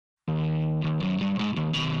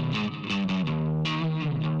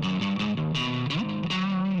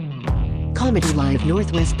Comedy Live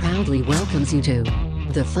Northwest proudly welcomes you to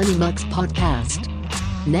the Funny Mucks podcast.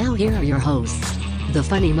 Now here are your hosts, the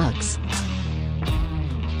Funny Mucks.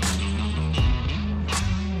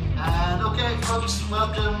 And okay, folks,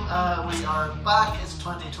 welcome. We are back. It's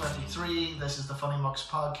 2023. This is the Funny Mucks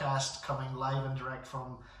podcast, coming live and direct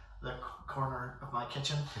from the corner of my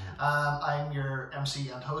kitchen. I'm your MC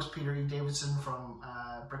and host, Peter E. Davidson from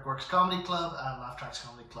Brickworks Comedy Club and Laugh Tracks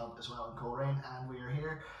Comedy Club as well in Coleraine, and we are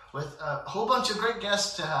here with a whole bunch of great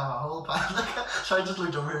guests to have a whole so I just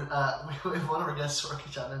looked over we have one of our guests,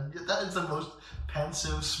 Sorka Shannon. That is the most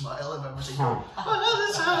pensive smile I've ever seen. Well,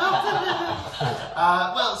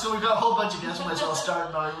 so we've got a whole bunch of guests. We might as well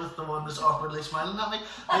start now with the one that's awkwardly smiling at me. Ladies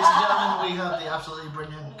and gentlemen, we have the absolutely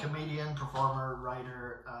brilliant comedian, performer,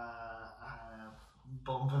 writer,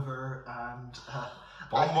 Bumviver and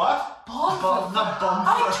Bum what? Bum, not Bum. I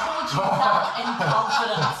told you that in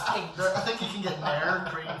confidence, Pete. I think you can get Nair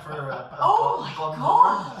cream for a Oh my Bum.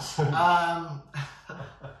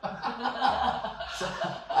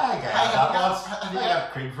 I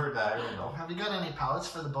got cream for a day, you know. Have you got any pallets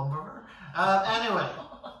for the Bumviver? Anyway,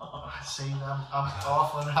 see, I'm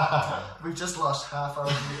off on it. We've just lost half our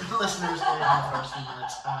listeners in the first few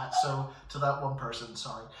minutes. So to that one person,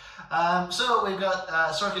 sorry. So we've got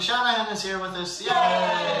Sorka Shanahan is here with us.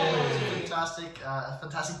 Yay! Fantastic, a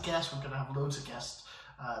fantastic guest. We're going to have loads of guests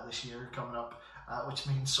this year coming up, which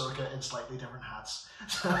means Sorka in slightly different hats.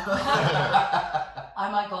 Oh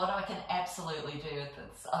my god, I can absolutely do it.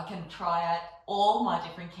 I can try out all my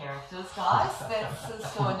different characters, guys. That's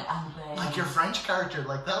just going unbelievable. Like your French character,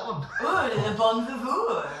 like that one. Oh, le bon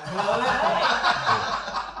vivant.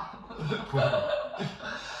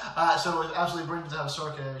 So it's absolutely brilliant to have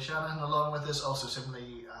Sorka Shanahan along with us. Also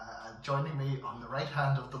simply joining me on the right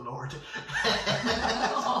hand of the Lord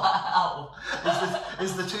Wow.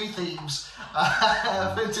 is the two thieves,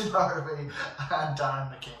 Vincent Harvey and Darren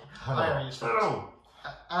McCain. How are you, folks? Hello.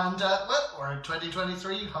 And well, we're in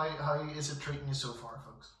 2023. How is it treating you so far,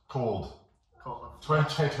 folks? Cold. Cool.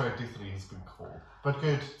 2023 has been cold, but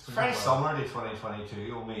good. It's been Very good. similar to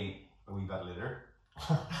 2022, only a wee bit later.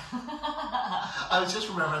 I was just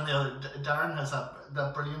remembering the other. Darren has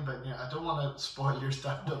that brilliant bit. I don't want to spoil your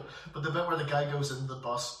stand-up, but the bit where the guy goes into the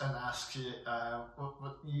bus and asks you,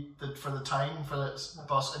 for the time for the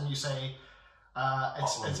bus, and you say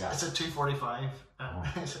it's at 2:45.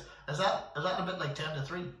 Is that a bit like 10 to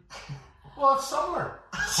 3? Well, it's summer.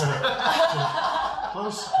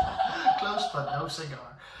 Close. Close, but no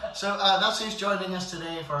cigar. So that's who's joining us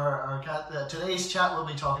today for our today's chat. We'll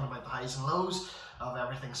be talking about the highs and lows of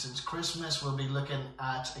everything since Christmas. We'll be looking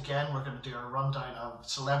at, again, we're going to do a rundown of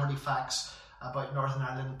celebrity facts about Northern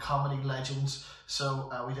Ireland comedy legends.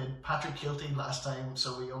 So we did Patrick Kielty last time,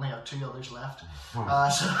 so we only have 2 others left.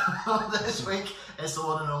 So this week is the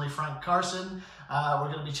one and only Frank Carson.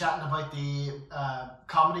 We're going to be chatting about the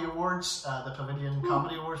comedy awards, the Pavilion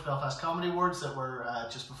Comedy Awards, Belfast Comedy Awards that were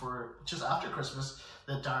just after Christmas,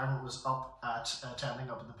 that Darren was up at attending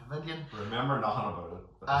up in the Pavilion. Remember nothing about it.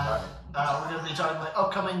 We're going to be talking about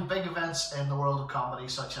upcoming big events in the world of comedy,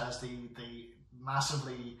 such as the massive.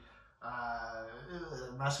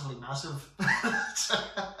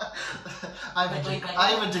 I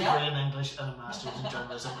have a degree in English and a master's in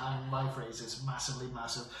journalism, and my phrase is massively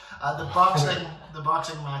massive. The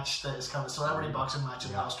boxing match that is coming, celebrity boxing match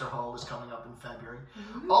at Ulster Hall is coming up in February.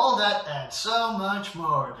 All that and so much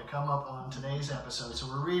more to come up on today's episode. So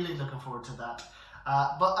we're really looking forward to that.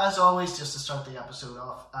 But as always, just to start the episode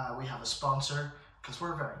off, we have a sponsor, because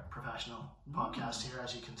we're a very professional podcast here,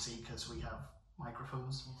 as you can see, because we have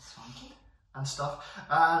microphones and stuff.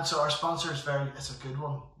 And so our sponsor is it's a good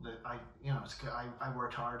one. It's good. I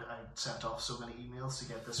worked hard. I sent off so many emails to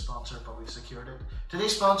get this sponsor, but we've secured it.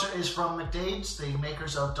 Today's sponsor is from McDade's, the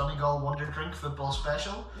makers of Donegal Wonder Drink Football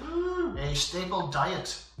Special, a staple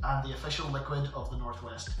diet and the official liquid of the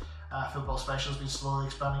Northwest. Football Special has been slowly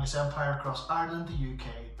expanding its empire across Ireland, the UK,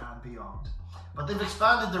 and beyond. But they've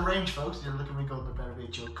expanded the range, folks. You're looking at me going, there better be a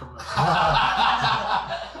joke coming up.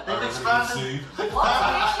 They've expanded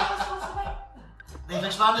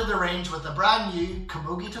the range with the brand new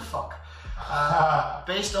Camogie to Fuck.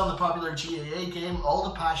 Based on the popular GAA game, all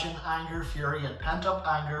the passion, anger, fury, and pent-up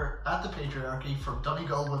anger at the patriarchy from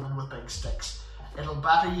Donegal women with big sticks. It'll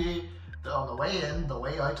batter you on the way in, the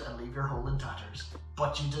way out, and leave your hole in tatters.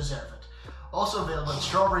 But you deserve it. Also available in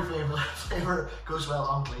strawberry flavour, goes well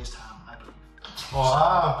on glazed ham, I believe.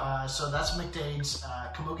 Wow. So that's McDade's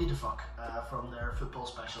Camogie to Fuck from their football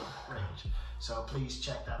special range. So please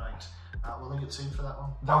check that out. We'll link it soon for that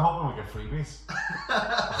one. I'm hoping we get freebies.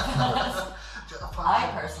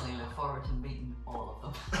 I personally look forward to meeting all of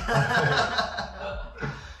them.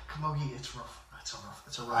 Camogie it's rough. It's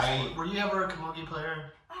a rough sport. Were you ever a camogie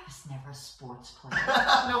player? I was never a sports player.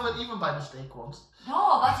 No, but even by mistake once.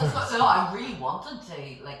 No, that's just what, no, I really wanted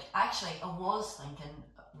to. Like, actually, I was thinking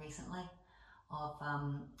recently of,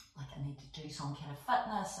 like, I need to do some kind of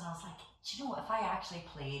fitness, and I was like, do you know, if I actually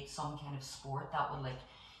played some kind of sport, that would, like,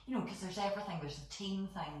 you know, because there's everything, there's the team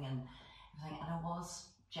thing and everything, and I was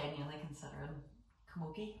genuinely considering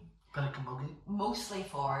camogie. Bit of camogie? Mostly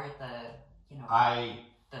for the, you know, I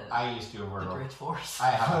used to the overlook. brute force.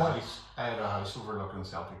 I had a house overlooking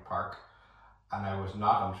Celtic Park, and I was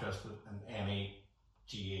not interested in any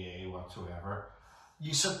GAA whatsoever.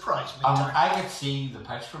 You surprised me. I could see the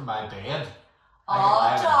pitch from my bed.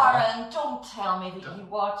 Oh, Darren, don't tell me that you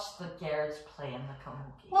watched the girls playing the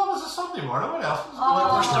camogie. Well, it was a Sunday morning. What else was going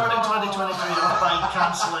We're on? starting 2023 off by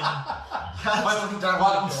cancelling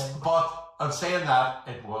Darren. But I'm saying that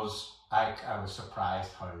it was. I was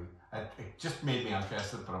surprised how it just made me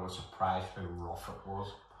interested, but I was surprised how rough it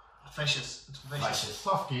was. Vicious. It's vicious. It's a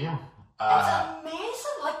tough game. It's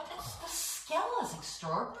amazing. Like, it's the skill is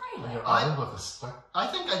extraordinary. Like. You're armed with a stick. I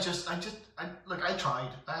think I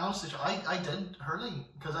tried. I honestly tried. I did hurling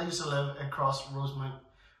because I used to live across Rosemount,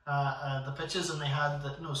 the pitches, and they had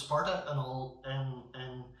Sparta and all in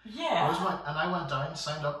Rosemount, and I went down,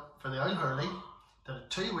 signed up for the Old Hurley. Did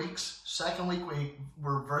it 2 weeks. Second week we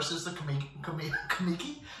were versus the camogie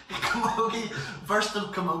versus the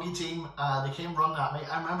camogie team. They came running at me.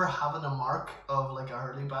 I remember having a mark of like a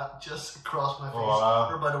hurley bat just across my face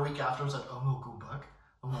for about a week after. I was like, I'm not going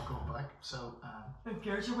back. So The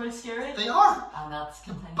girls are way scary. they are And that's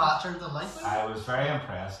continued. battered than lightning. I was very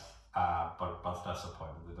impressed, but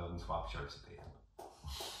disappointed they didn't swap shirts at the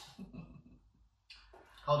end.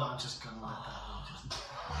 Hold on, just gonna let that just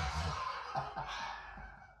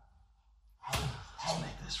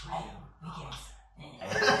make this real.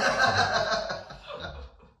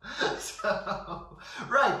 So,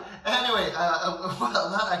 right. Anyway, well,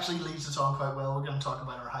 that actually leads us on quite well. We're going to talk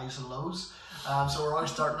about our highs and lows. So we're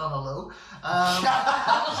always starting on a low.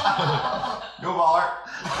 No bother.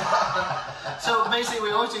 So basically,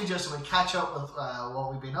 we always do just we catch up with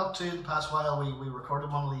what we've been up to the past while. We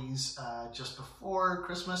recorded one of these just before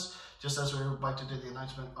Christmas, just as we were about to do the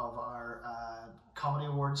announcement of our comedy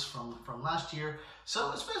awards from last year.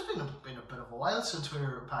 So it's been a bit of a while since we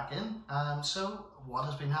were back in. So what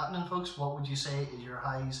has been happening, folks? What would you say is your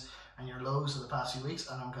highs and your lows of the past few weeks?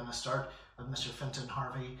 And I'm going to start with Mr. Fintan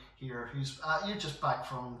Harvey here, who's you're just back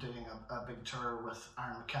from doing a big tour with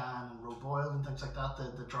Aaron McCann and Ro Boyle and things like that.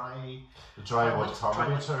 The dry wood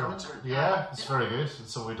comedy tour. Yeah, it's yeah. very good.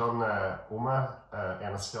 So we done Oma,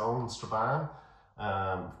 Enniskillen, Strabane.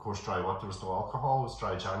 Of course, dry wood. There was no alcohol. It was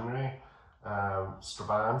dry January.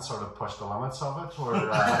 Strabane sort of pushed the limits of it, where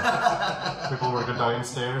people were going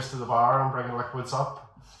downstairs to the bar and bringing liquids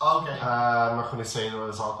up. Okay. I'm not going to say there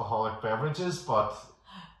was alcoholic beverages, but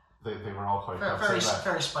they were all quite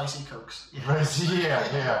very spicy cokes. Yeah.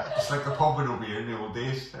 It's like the pub in O'Meara in the old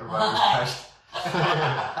days. Everybody was pissed.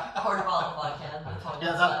 Quarter bottle of vodka.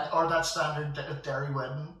 Yeah, that standard dairy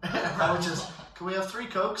wedding, which is, can we have 3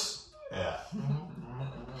 cokes? Yeah.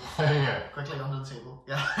 Yeah. Quickly under the table.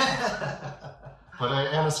 Yeah. But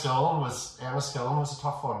Enniskillen was a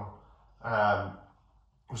tough one.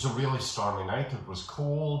 It was a really stormy night. It was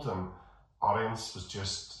cold, and audience was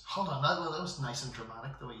just. Hold on, that was nice and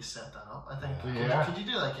dramatic the way you set that up. I think. Yeah. Could you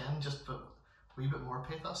do that again? Just put a wee bit more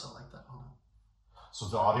pathos. I like that. Hold on. So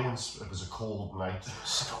the audience, it was a cold night.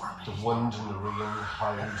 Stormy. The wind and the rain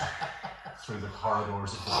howled through the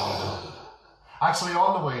corridors of the building. Actually,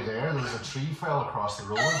 on the way there was a tree fell across the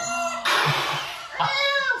road.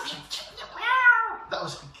 That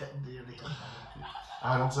was getting nearly.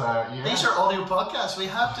 And yeah. These are audio podcasts. We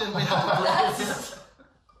have to.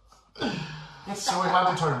 So we had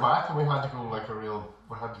to turn back, and we had to go like a real.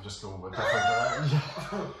 We had to just go a different direction.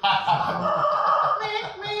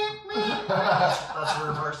 That's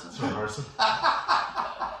reversed. It's reversing.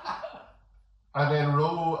 And then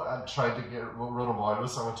Ro tried to get Ronan Boyle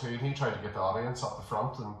was singing too, and he tried to get the audience up the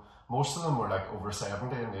front, and most of them were like over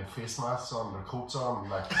 70, and they had face masks on, their coats on,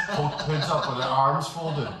 like hoods up with their arms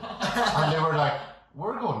folded, and they were like,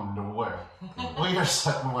 "We're going nowhere. We are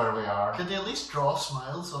sitting where we are." Could they at least draw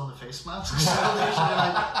smiles on the face masks? So they're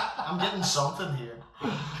like, I'm getting something here.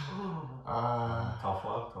 Tough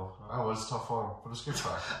one. That was a tough one, but it was good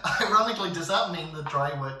crack. Ironically, does that mean the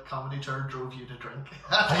dry wit comedy tour drove you to drink?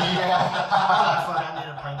 Yeah. I need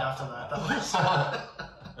a pint after that.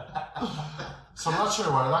 So I'm not sure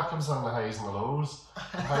where that comes in the highs and the lows.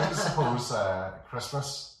 I suppose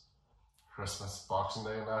Christmas, Boxing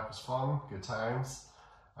Day, and that was fun, good times.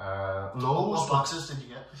 Lowe's. What boxes did you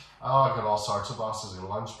get? Oh, I got all sorts of boxes. I got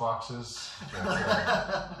lunch boxes,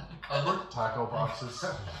 taco boxes.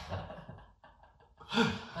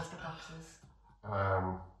 Biscuit boxes.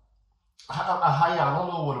 A high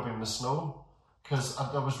animal would have been the snow, because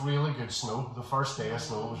there was really good snow. The first day of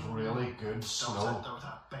snow was really good snow. There was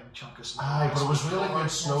that big chunk of snow. Aye, but it was really good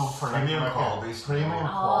snow for Premium like quality snow. premium Oh,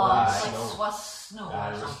 quality like snow. Swiss snow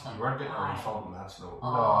or something. You weren't getting a Aye. refund on that snow.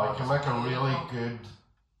 No, you can make a really good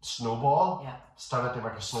snowball. Yeah. Started to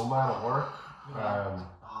make a snowman at work. I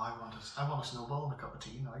want a snowball and a cup of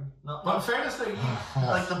tea now. But in fairness, though,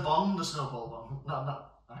 Like the snowball one. No.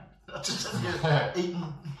 That's just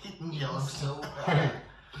eating yellow snow. And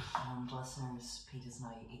listeners, Pete is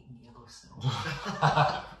now eating yellow snow.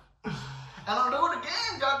 And I'll do it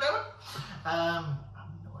again, goddammit. I have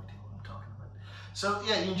no idea what I'm talking about. So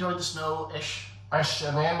yeah, you enjoyed the snow-ish.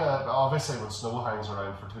 And then obviously when snow hangs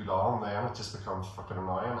around for too long, then it just becomes fucking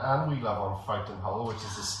annoying. And we live on Fountain Hill, which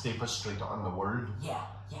is the steepest street in the world. Yeah.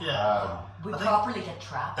 I We think- properly get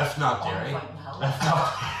trapped. If not on Derry. Fountain Hill.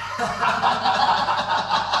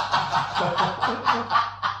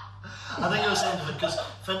 I think I was saying because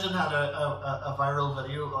Finton had a viral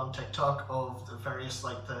video on TikTok of the various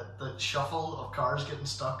like the shuffle of cars getting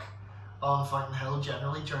stuck on Fountain Hill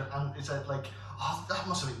generally and it said like, oh, that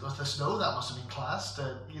must have been with the snow, that must have been class.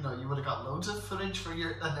 You would have got loads of footage for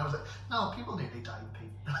your. And I was like, no, people nearly died, Pete.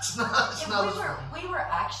 It's not. It's not. We were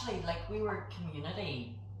actually we were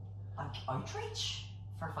community outreach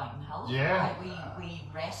for Fountain Hill. Yeah. We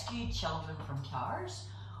rescued children from cars.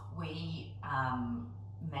 We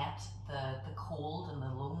met the cold and the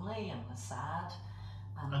lonely and the sad.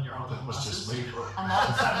 And your It was just me. And that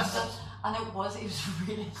was and it was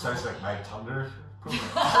really cool. sounds like Night Thunder. With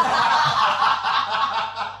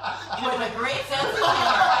a great sense of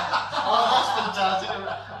humour. Oh, that's fantastic.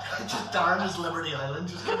 Just Darren is Liberty Island.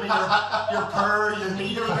 Just give me your purr, your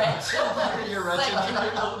need, You're wretched. You're wretched. Like,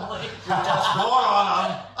 you're lonely. You're desperate. Hold on.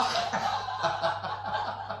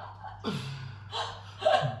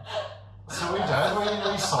 So we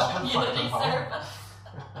did. We saw them Fountain Community Hill. service.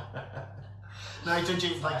 Now, did you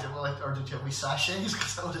like, or did you have we sachets?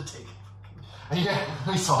 Because that would have taken. Yeah,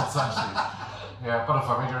 we saw it actually. Yeah, bit of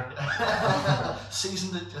vinegar.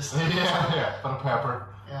 Seasoned it just. Yeah, bit of pepper.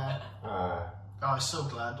 Yeah. Uh, Oh, I'm so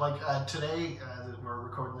glad. Like today, we're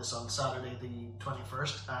recording this on Saturday the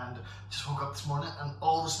 21st, and just woke up this morning and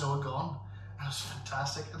all the snow had gone. And it was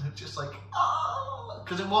fantastic, and it just like,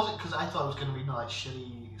 because it wasn't, because I thought it was going to be like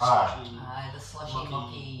shitty, slushy. The slushy,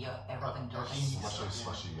 mucky, everything dirty.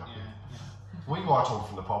 Slushy, yucky. Yeah. We watched one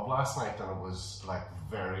from the pub last night, and it was like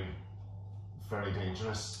very, very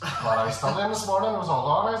dangerous. But I still in this morning, it was all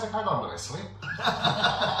on. I was like, how long did I sleep?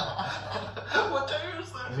 What day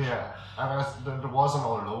was that? Yeah, and there was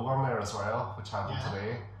another low one there as well, which happened Yeah.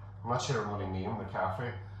 today. I'm not sure what he named the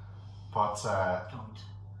cafe, but Don't.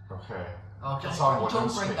 okay. Okay. It's on Don't Woodland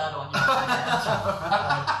bring Street. that on your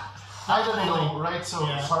I didn't know, right? So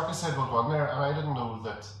Yeah. Circus said we'll go in there, and I didn't know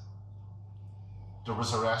that there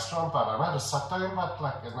was a restaurant, but I had to sit down, but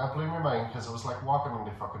like, and that blew my mind because it was like walking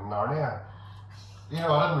into fucking Narnia. I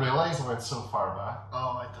didn't realise it went so far back.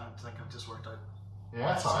 Oh, I don't think I've just worked out.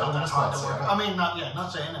 Yeah, it's not alright. I'm that just hard not to saying work. it. I mean,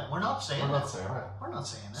 not saying it. We're not saying We're it. not saying it. We're not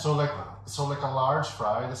saying it. So like a large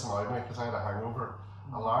fry. This annoyed me because I had a hangover.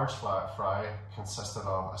 A large fry consisted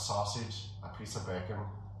of a sausage, a piece of bacon,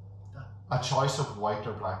 a choice of white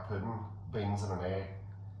or black pudding, beans, and an egg.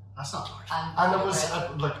 That's not large. And it was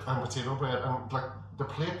and potato bread, and like the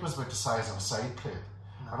plate was about the size of a side plate.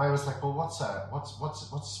 No. And I was like, well, what's a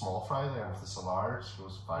small fry then if it's a large? It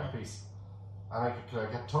was 5-piece. And I could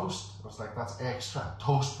I get toast? I was like, that's extra.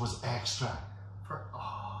 Toast was extra.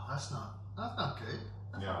 That's not good.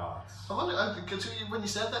 Yeah. I wonder, because when you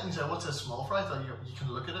said that and you said, what's a small fry? I thought you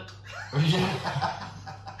can look at it. Yeah.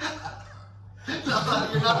 You're not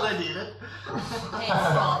allowed to eat it.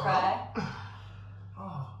 small fry.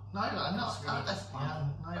 Oh, no, I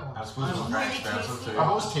want I suppose it was very Really expensive tasty. too. It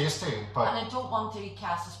was tasty, And but I don't want to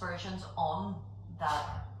cast aspersions on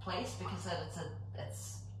that place because it's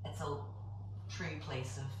a true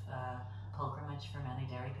place of pilgrimage for many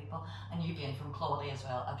Derry people. And you being from Claudia as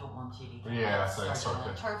well, I don't want you to Yeah, start sort a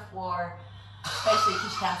of. turf war, especially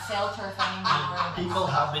because you can't sell turf anymore. and People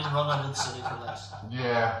it's- have been run out of the city for less.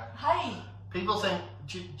 yeah. Hey, People think,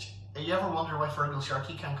 you ever wonder why Fergal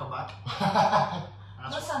Sharkey can't come back?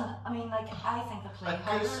 listen, I mean, like, I think the A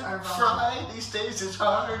playhouse good are run. fry these days is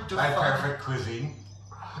hard to My find. perfect cuisine.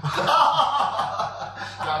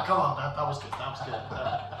 Yeah, come on, that was good. That was good.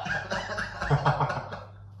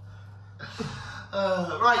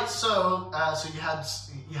 Right, so you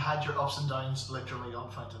had your ups and downs literally on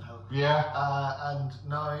Fountain Hill. Yeah. And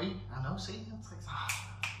now I know. See, it's like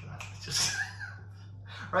it's just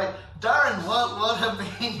right. Darren, what have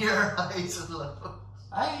been your highs and lows?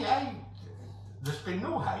 There's been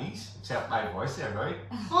no highs except my voice there, right?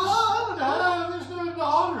 What? There's no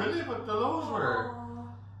none really, but the lows were.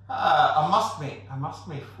 I must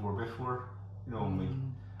make 4x4. You know me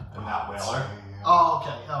in that weather. Oh,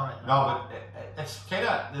 okay, all right. No, but it's kind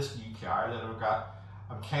of this new car that I've got.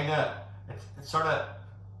 I'm kind of it's sort of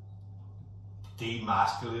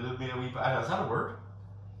demasculated me a wee bit. Is that a word?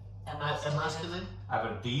 Emasculated?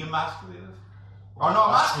 I've been demasculated. Oh no,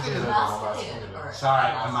 emasculated.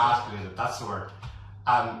 Sorry, emasculated. That's the word.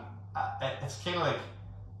 And it's kind of like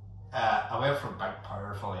I went from big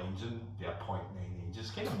powerful engine to a 0.9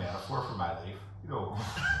 inches. Kind of metaphor for my life, you know.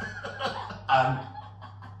 And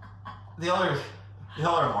the other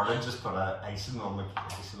morning, just put icing on the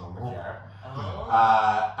car.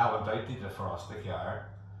 I went out to defrost the car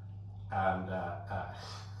and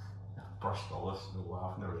brushed all this snow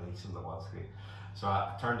off and the release in the windscreen. So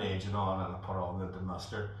I turned the engine on and I put on the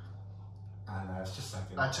demister. And I was just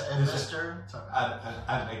thinking, and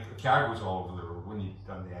like the car goes all over the road when you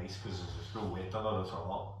on the ice because there's no weight on it at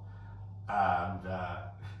all. And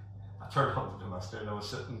I turned on the demister and I was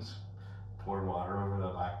sitting pouring water over the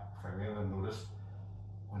back thing and I noticed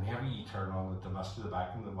whenever you turn on the demister, the back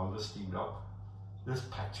and the window steamed up, this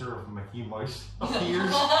picture of Mickey Mouse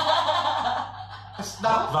appears. It's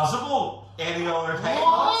not visible any other time.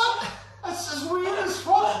 What? It's as weird as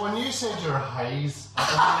fuck. When you said your highs,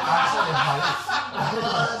 actually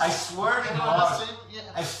highs. I swear to God.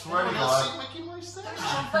 I swear to God. See Mickey Mouse there? There's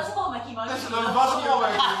an invisible Mickey Mouse. There's an invisible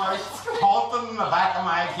Mickey Mouse haunting in the back of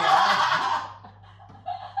my car.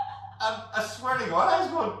 And I swear to God, I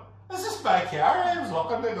was going, is this my car? I was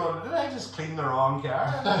looking and going, did I just clean the wrong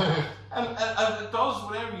car? and it does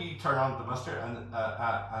whenever you turn on the demister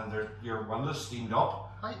and your window's steamed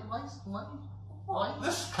up. Why?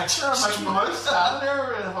 This picture of Mickey Mouse standing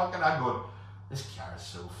there and fucking I'm going, this car is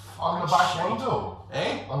so fucking On the back shite. window.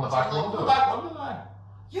 Eh? On the back On window. the back window now.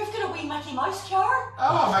 You've got a wee Mickey Mouse car?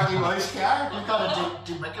 Oh, a Mickey Mouse car. You've got a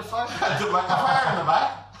demickifier? The Mickey fire in the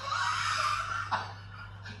back.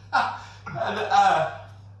 And,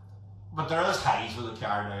 but there is highs with the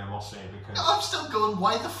car now, I must say, because I'm still going,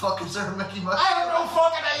 why the fuck is there a Mickey Mouse? I have no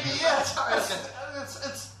fucking idea. Sorry,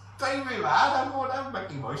 It's driving me mad. I'm going, I'm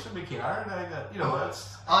Mickey Mouse in my car, and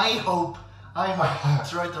it's. I hope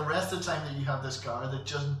throughout the rest of the time that you have this car that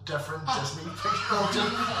just different Disney pictures,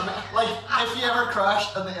 like if you ever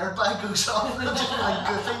crash and the airbag goes off, and just like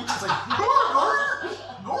goofy, just like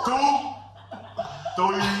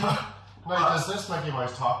Now, does this Mickey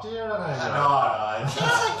Mouse talk to you? No. yes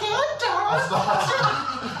again, Darren.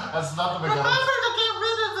 That's not the beginning. Remember to get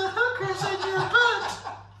rid of the hookers in your boot.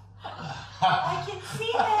 I can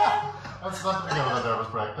see them. That's not the beginning of the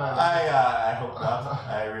nervous breakdown. I hope not.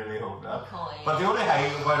 I really hope not. Cool. But the only high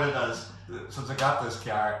about it is, since I got this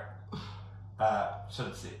car,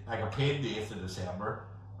 since I got paid the 8th of December,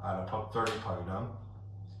 and I put £30 on,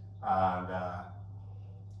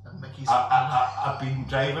 and Mickey's. I've been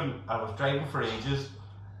driving. I was driving for ages,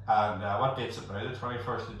 and what date's it now? The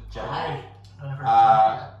 21st of January.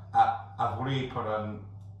 I've only put in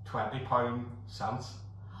 £20 cents,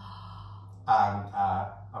 and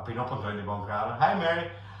I've been up and down the Buncrana. Hi, Mary.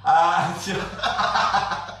 I've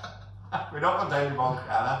been up and down the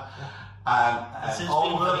Buncrana, and all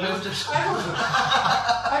over the place. I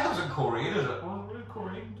was in Korea. Is it? Was it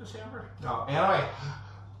Korea in December? No. Anyway.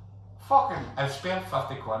 Fucking, I've spent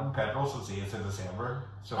 50 quid in petrol since the 8th of December.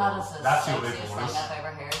 So that's the only sexiest bonus. thing I've ever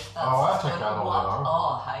heard. That's I'll take that all day long.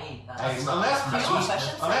 Oh, hi. Unless Mickey's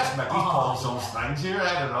pulling some yeah. strings here, I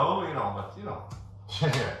don't know, but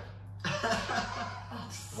Yeah.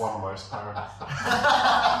 One mouse power.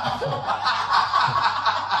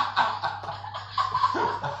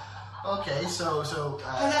 Okay, so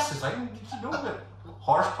and that's the thing. Did you know that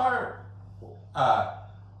horsepower,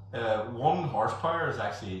 1 horsepower is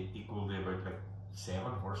actually equal to about like 7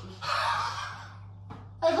 horses?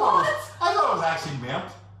 I thought it was actually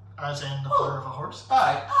meant. as in the power of a horse.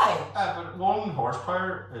 Aye. Hi. But 1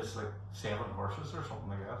 horsepower is like 7 horses or something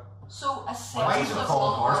like that. So a Why is it sixth of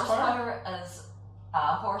called 1 horsepower? horsepower is a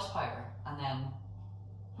horsepower, and then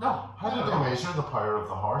No. How do they measure the power of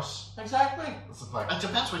the horse? Exactly. Is it like, It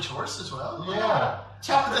depends which horse as well. yeah.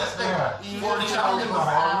 Chop this thing. Yeah. You 40 challenge the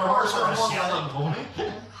horse or a Shetland pony.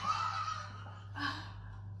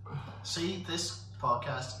 See, this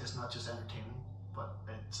podcast is not just entertaining, but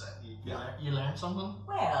it's you Yeah. learn something.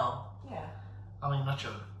 well, yeah. I mean, not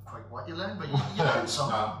sure quite what you learned, but you learned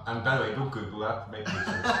something. And by the way, don't Google that. Make me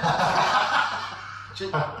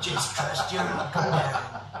just trust your uncle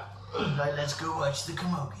Darren. Right, let's go watch the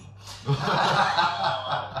Camogie.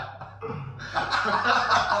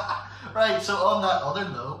 Right, so on that other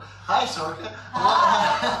low, hi Sorka.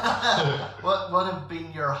 What have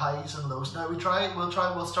been your highs and lows? Now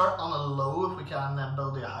we'll start on a low if we can, and then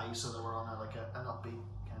build a high so that we're on an upbeat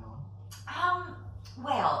kind of one.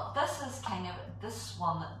 Well, this is kind of this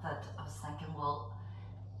one that I was thinking. Well,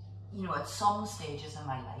 you know, at some stages in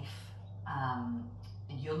my life,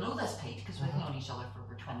 and you'll know this, Pete, because we've known each other for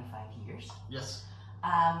over 25 years. Yes.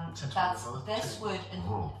 This would in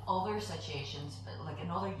other situations, like in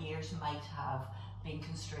other years, might have been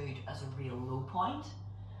construed as a real low point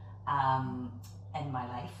in my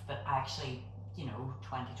life, but actually, you know,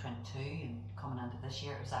 2022 and coming into this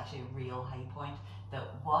year, it was actually a real high point. That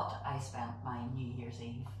what I spent my New Year's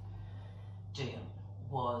Eve doing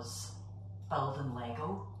was building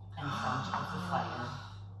Lego in front of the fire.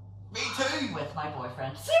 Me too! With my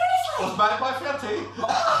boyfriend. Seriously? Was my boyfriend too?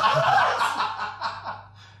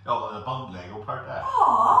 Oh, the bum Lego part there.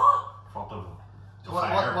 Aww! Front of the What-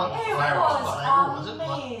 fire. what- the It fire was was it?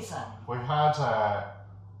 amazing. We had,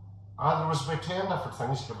 there was about 10 different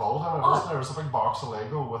things you could build in it, wasn't there? There was a big box of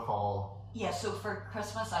Lego with all... Yeah, so for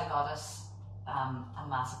Christmas I got us a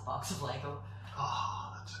massive box of Lego.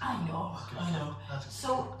 Oh, that's I know. That's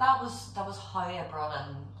So that was how I brought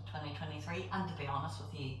in 2023, and to be honest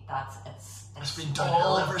with you, it's been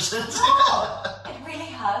downhill ever since. It really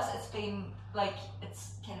has. It's been like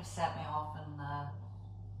it's kind of set me off, and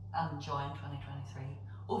I'm enjoying 2023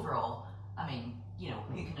 overall. I mean, you know,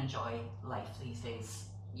 you can enjoy life these days,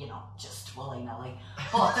 you know, just willy-nilly.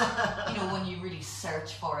 But, you know, when you really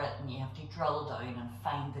search for it and you have to drill down and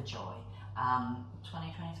find the joy,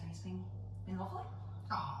 2023's been lovely.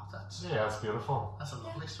 Oh, that's Yeah, it's beautiful. a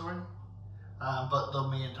lovely story. But though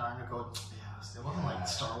me and Darren are going, it wasn't like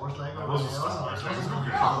Star Wars Lego. It wasn't It Star wasn't Wars like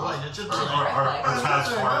Lego. it just Or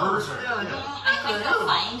Transformers. Yeah, I think you'll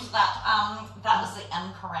find that that is the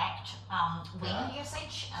incorrect wing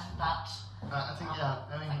usage, and that I think, yeah,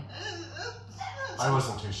 I mean, I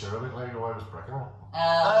wasn't too sure about Lego, I was bricking it.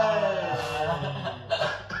 yeah,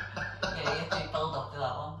 you have to build up to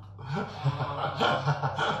that one.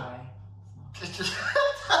 Sorry. it's just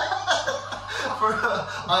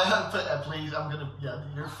please, I'm gonna,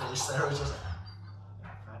 your face there was just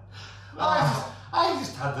I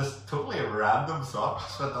just had this totally random thought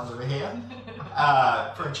spit under my head.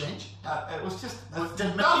 for a change. It was just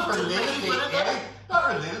Did not Mickey related put it to in? not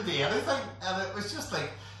related to anything, and it was just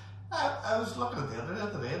like I was looking at the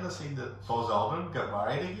internet today and I seen that Buzz Aldrin got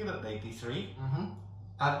married again at 93, and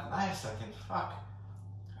I was thinking, fuck,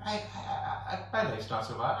 my life's not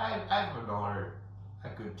so bad. I have another a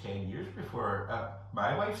good 10 years before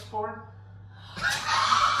my wife's born.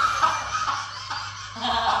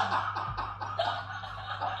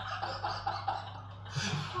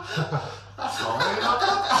 That's lovely.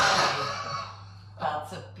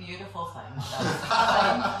 That's a beautiful thing.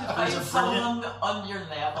 Find someone on your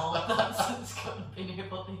level that's going to be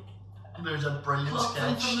able to There's a brilliant pluck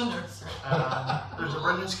them sketch. from the nursery. There's a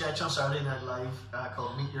brilliant sketch on Saturday Night Live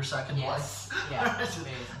called "Meet Your Second Yes, Wife." yeah, It's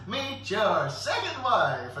amazing. Meet your second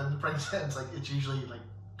wife, and the princess it's usually like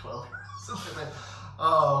 12 something like that.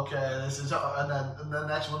 Oh, okay, this is, and then the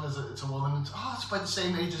next one is it's a woman. And it's about the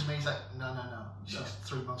same age as me. He's like, no, she's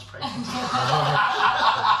 3 months pregnant.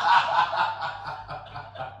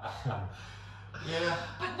 Yeah.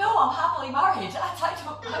 But no, I'm happily married. I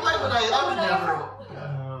would never.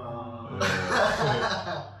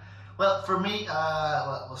 Well, for me,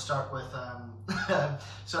 we'll start with.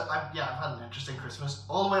 So I've had an interesting Christmas.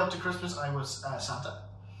 All the way up to Christmas, I was Santa.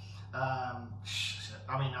 I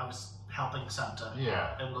was helping Santa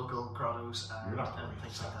in local grottos You're not and really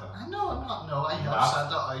things Santa. like that. No, I'm not. No, I help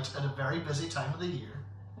Santa out at a very busy time of the year.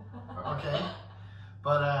 Okay.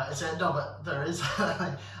 But but there is,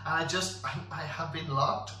 and I have been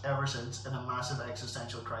locked ever since in a massive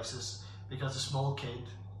existential crisis because a small kid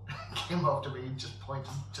came up to me and just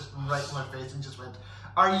pointed just right in my face and just went,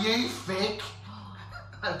 "Are you fake?"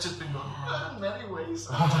 I've just been going in many ways.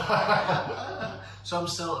 So I'm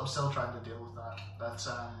still trying to deal with that. That's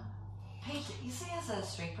Pete, you see, as a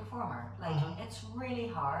street performer, it's really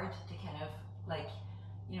hard to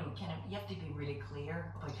you have to be really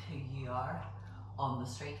clear about who you are on the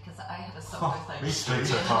street, because I had a similar thing. These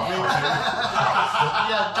streets are tough.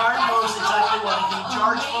 yeah, Darren knows exactly what he can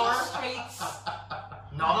charge for. Streets.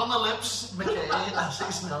 Not on the lips, McKay, as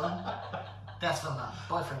he's known. That's my man,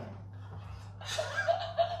 boyfriend.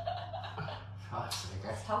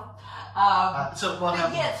 It's tough. So what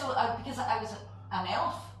happened? Yeah, so because I was an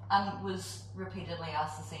elf and was repeatedly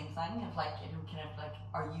asked the same thing of like, kind of like,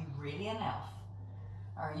 are you really an elf?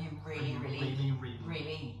 Are you really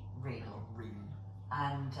real?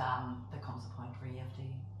 And there comes a point where you have to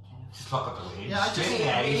kind of just look at the way. Yeah, I just be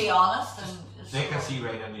really honest and they can see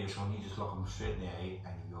right into your son. You just look them straight in the eye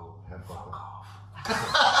and you go, fuck off.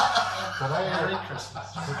 Merry Christmas.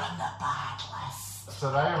 You're on the bad list.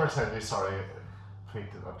 Did I ever tell you, sorry,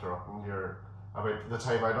 Pete, interrupting about the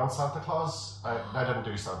time I done Santa Claus? I didn't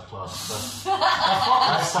do Santa Claus, but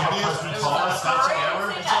I saw Christmas Claus.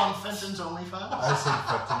 It's on Fenton's OnlyFans. I seen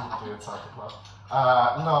Fenton doing Santa Claus.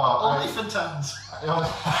 Only Fenton's.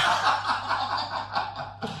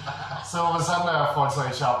 So I was in a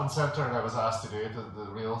Fordside shopping centre and I was asked to do it.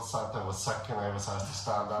 The real Santa was sick and I was asked to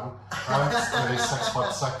stand in. And it's nearly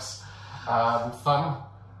 6'6" and thin.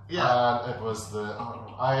 Yeah. And it was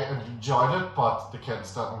I enjoyed it, but the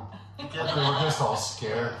kids didn't. They were just all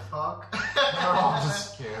scared. Fuck. They were all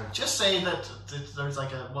just scared. Just say that there's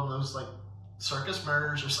like one of those like circus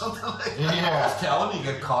mirrors or something like that. Yeah. I was telling you,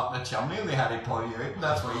 get caught in a chimney and they had to pull you out, and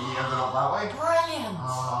that's why you ended up that way. Brilliant.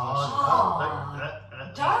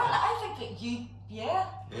 Darren, I think that you, yeah.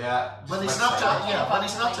 When he's not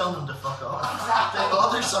telling them to fuck off. Exactly. The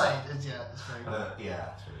other side is it's very good.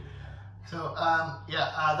 True. So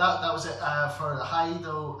that was it for the high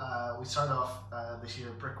though. We started off this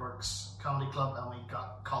year Brickworks Comedy Club and we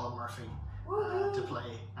got Colin Murphy to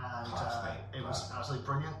play and it was absolutely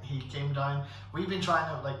brilliant. He came down. We've been trying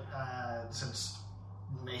to since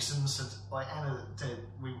Mason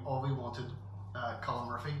we wanted Colin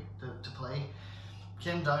Murphy to play.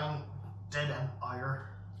 Came down, did an hour,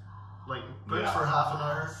 booked for half an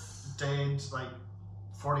hour, did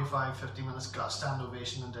 45-50 minutes, got a stand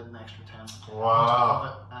ovation and did an extra 10.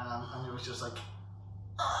 Wow. And it was just so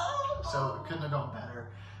it couldn't have gone better.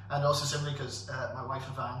 And also simply because my wife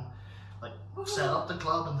Yvonne set up the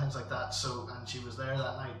club and things like that, and she was there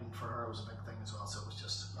that night, and for her it was a big thing as well, so it was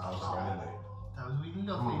just that was really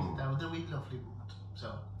lovely. That was a really lovely moment.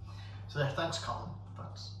 So there, thanks Colin.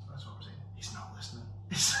 That's what I'm saying. He's not listening.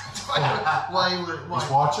 Why? He's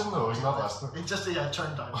watching though, he's not listening. It just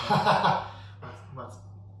turned down. But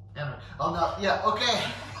anyway, okay.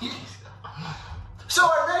 So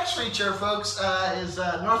our next feature, folks, is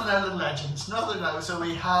Northern Ireland Legends. So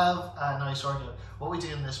we have what we do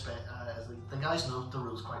in this bit is the guys know the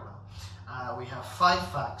rules quite well. We have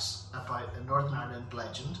 5 facts about a Northern Ireland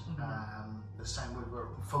legend. This time we were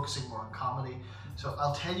focusing more on comedy. So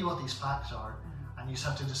I'll tell you what these facts are, and you just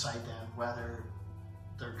have to decide then whether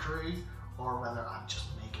they're true or whether I'm just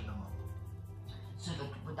making them up. So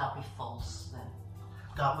would that be false then?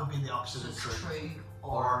 That would be the opposite of true.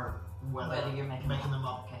 Or whether you're making them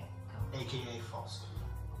up. Okay, go. AKA false.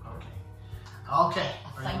 Okay.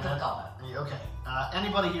 I think I've got it. Okay.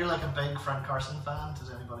 Anybody here like a big Frank Carson fan?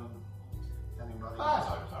 Does anybody? I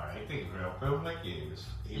thought it was alright. He grew up with him like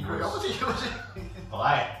He grew up with you? Well,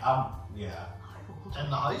 yeah. In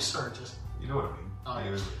the house or just? You know what I mean? Oh, he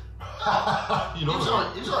was, You know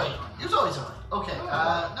He was alright. He was always alright. Okay.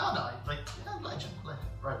 Legend.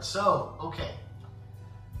 Right. So, okay.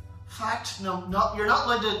 Fact? No, you're not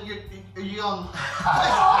allowed to. Are you on?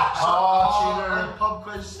 Pub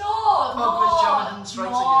quiz. Pub quiz. Jonathan strikes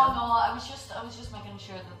again. No. I was just making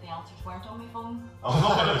sure that the answers weren't on my phone. I was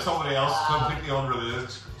looking at somebody else completely unrelated.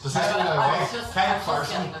 Does this mean I I was just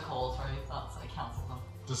getting the call through. That's I cancelled them.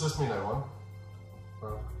 Does this mean I won?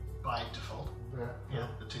 By default. Yeah,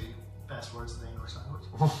 the 2 best words in the English language.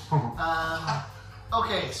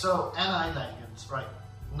 Okay, so NI Legends. Right.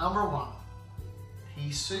 Number 1.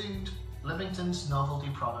 He sued Lymington's Novelty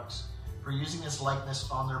Products for using his likeness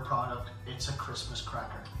on their product, It's a Christmas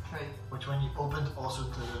Cracker. True. Which when you opened also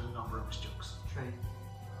included a number of his jokes. True.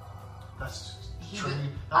 That's true.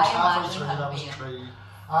 That was halfway through, that was true.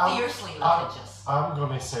 Fiercely litigious. I'm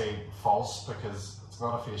going to say false because it's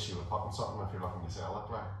not a face you would put on something if you're looking to sell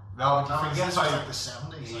it. No, No, forget it's about like the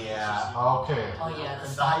 70s. Yeah. Okay. Oh yeah, the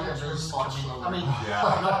The height of standards his were much comedian. lower. I mean,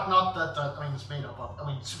 not that. I mean, it's made up. I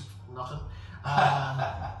mean, it's nothing.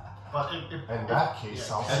 But In that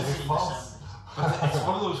case, I'll say it's in the false. 70s. But it's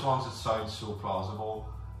one of those ones that sounds so plausible,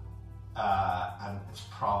 and it's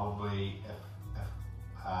probably if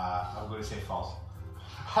I'm going to say false.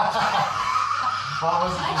 What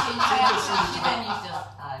was it? Actually, then you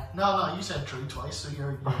just No, you said true twice, so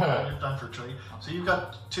you're down for true. So you've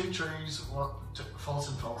got 2 trues, false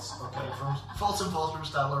and false. Okay, from false and false from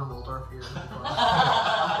Stadler and Waldorf here.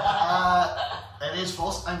 It is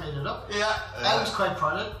false. I made it up. Yeah. I was quite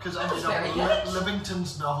proud of it because I made very up good.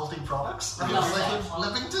 Livington's Novelty Products. I was Yeah. like,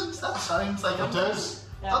 Livington's? That sounds like It does.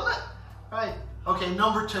 doesn't it? Right. Okay,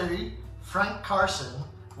 number 2. Frank Carson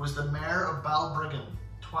was the mayor of Balbriggan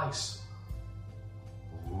twice.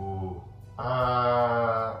 Ooh.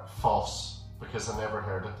 False. Because I never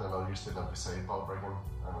heard it, and I used to live beside Balbriggan,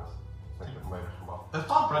 and I think it might have come up. Is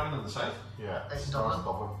Balbriggan in the south? Yeah, It's it's Dublin. North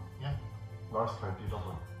Dublin. Yeah. North County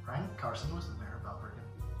Dublin. Frank Carson was the mayor of Balbriggan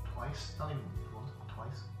twice. Not even once,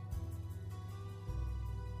 twice.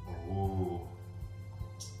 Ooh.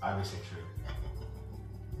 I would say true.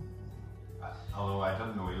 Although I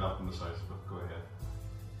didn't know he lived in the south, but go ahead.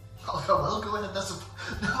 Oh, well, go ahead. That's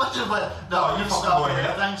not much of a. No, you fucking stop go here.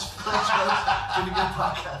 ahead. Thanks, folks. Been a good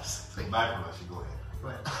podcast. My permission, go ahead. Go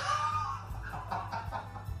ahead.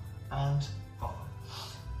 And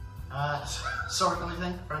sorry, what do you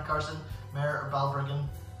think? Frank Carson, mayor of Balbriggan,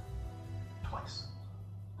 twice.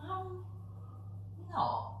 No.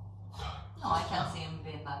 No, I can't see him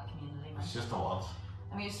being that community man. It's just a once.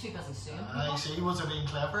 I mean, he was too busy suing I people. see. Was it being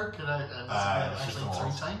clever? Could I? it's Actually, just a 3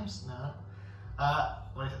 once. times. No.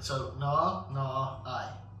 Wait. So no,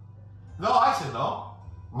 aye. No, I said no.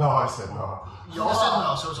 No, I said no. You all said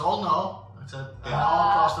no, so it's all no. It's a Yeah. no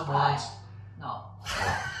across the boards. No.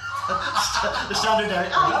 The standard there.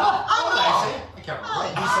 What did I say? I can't remember.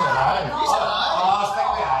 He said aye. You said aye. Oh, stick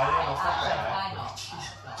the eye. Stick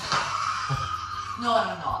the eye. No.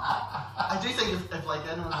 I do think if like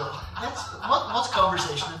anyone goes, what's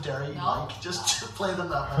conversation in Derry No. like? Just to play them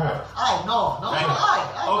that way. Aye, no, Right.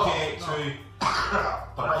 aye, Okay, no. true.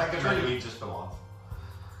 But I think it might be just the one.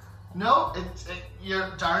 No,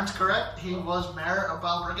 Darren's correct. He was mayor of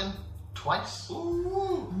Balbriggan twice.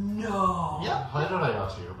 Ooh. No. Yeah. How did I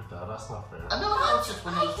not hear about that? That's not fair. I know, that's just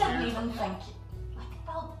when I he's didn't weird. even think.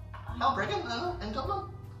 Like, Balbriggan, in Dublin.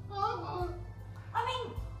 I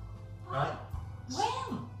mean, Right.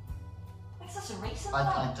 when? Like, is this a recent I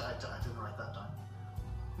thing? didn't write that down.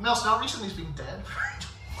 No, it's not recent. He's been dead.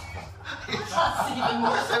 That's even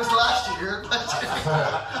more. It was last year.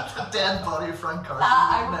 The dead body of Frank Carson.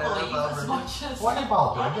 That I mayor of would believe as Balbriggan. much as. Why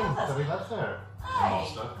Balbriggan? Yes. Did he live there? Aye.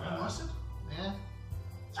 Must have, yeah. Must have. Yeah.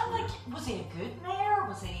 And like, was he a good mayor?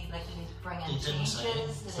 Was he like, did he bring in He didn't say.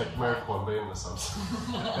 changes? It's Did like he, Mayor Quimby in The Simpsons.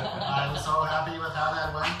 I'm so happy with how that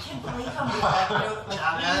I went. can't believe him. Like, you know,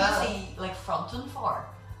 like, who was he like fronting for?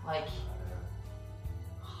 Like,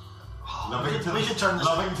 Lovington. We could turn this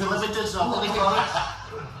Lovington. Lovington's Nothing Products,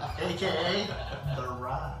 aka The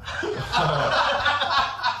Rat.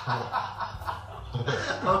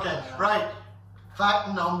 Okay, right. Fact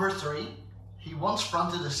number 3. He once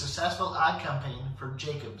fronted a successful ad campaign for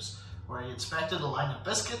Jacobs, where he inspected a line of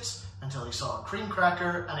biscuits until he saw a cream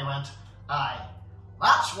cracker and he went, aye,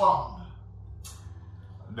 that's one.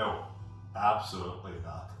 No, absolutely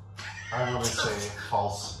not. I'm going to say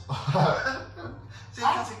false. See,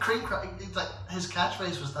 because the cream cracker, it's like his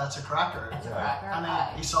catchphrase was, that's a cracker. it's a Yeah. cracker. And Aye.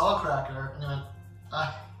 then he saw a cracker and he went,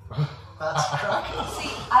 aye, that's a cracker.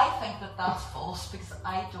 See, I think that that's false because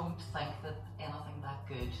I don't think that anything that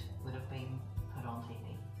good would have been put on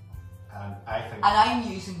TV. And I think. And I'm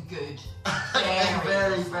using good Very,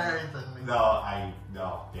 very, very thinly. No,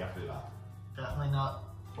 definitely not. Definitely not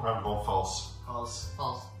I'm going false. false.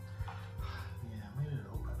 false. Yeah, maybe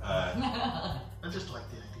it'll open. Uh, I just like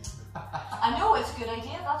the idea of I know it's a good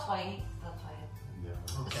idea. That's why I Yeah.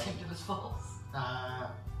 it. Okay. assumed it was false.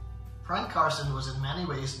 Frank Carson was in many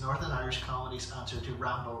ways Northern Irish comedy's answer to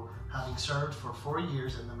Rambo, having served for 4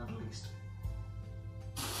 years in the Middle East.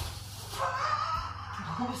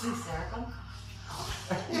 What was he serving?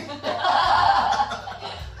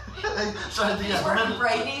 Sorry, He's yeah, working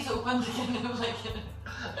Brady's open to kind of like.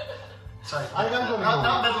 sorry, I am gonna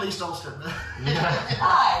not go- Middle East Ulster. Yeah.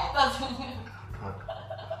 Aye, that's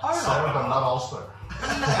Sarah, but not Ulster.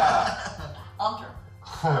 Hunter.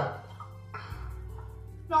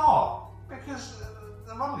 No, because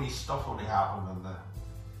the Middle East stuff only happened in the.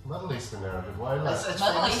 Middle East been there a good while. It's Like.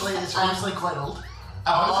 Middle famously, East it's famously quite old. Did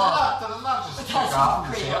it not just take That's off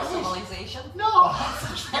in the create 70s? civilization. No,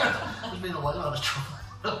 there's been a lot of trouble.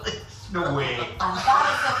 No way. And that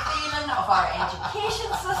is the feeling of our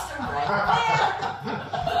education system right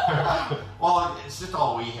there. Well, it's just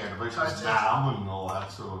all we heard about Sorry, was it's- Nam and all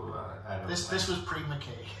that, so I don't This was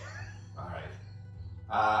pre-McKay. Alright.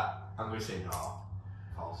 I'm going to say no.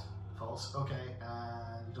 False. False. Okay.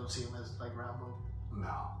 You don't see him as like Rambo.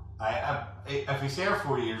 No. If he's there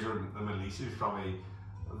 4 years or in the Middle East, he was probably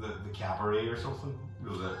the cabaret or something. You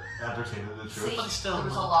know, the entertaining the See, troops. But he's still there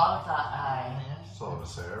was a military. lot of that. Aye. So it was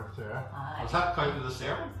served, yeah. Aye. Was that counted as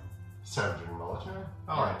serving? Served in the military.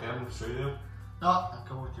 Alright then, through them. No, I'll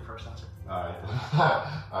go with your first answer. Alright.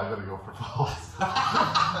 I'm going to go for false. No,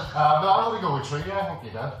 I'm going to go with true. Yeah, I think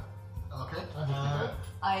you did. Okay. I think you did.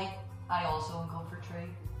 I also am going for true.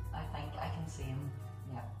 I think I can see him.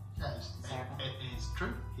 Yeah. It is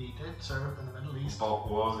true. He did serve in the Middle East. But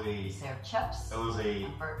was He he? served chips Was he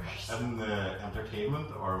and burgers. in the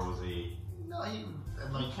entertainment, or was he? No, he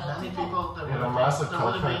like killed many people. people. There Yeah, would a have massive been. There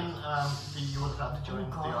would have cult been. You would have had to join Oh,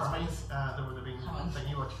 the God. army. There would have been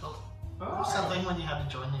thingy what you called. What's that thing when you had to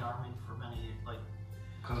join the army for many like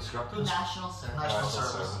Conscripted? National service. national National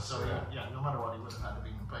service? service, So yeah. no matter what, he would have had to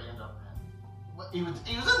be. But he ended up. He was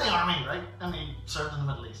in the army, right? And he served in the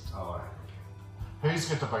Middle East. Oh, right. Who's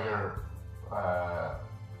got the bigger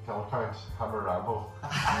kill count? Him or Rambo?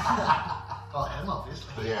 Oh, him,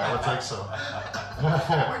 obviously. Yeah, I would think so.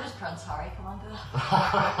 Where does Prince Harry come into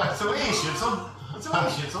that? It's the way he shoots him. It's the way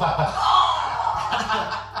he shoots him.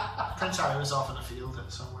 Prince Harry was off in a field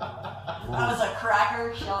somewhere. That was a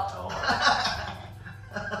cracker shot.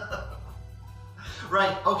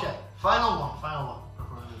 Right, okay. Final one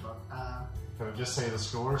before we move on. Can I just say the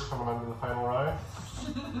scores coming into the final round?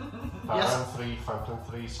 Yes. Darren 3, Fenton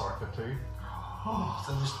 3, Sorka 2.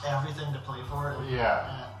 So there's everything to play for.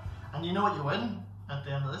 Yeah. And you know what you win at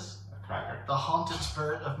the end of this? A cracker. The haunted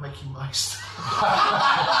spirit of Mickey Mouse.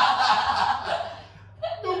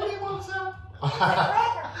 Nobody wants that.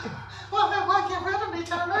 Well, then why get rid of me,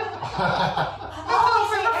 Terry? Oh,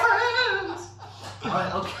 we're friends.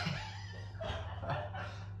 Right, okay.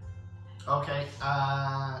 Okay,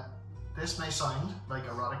 this may sound like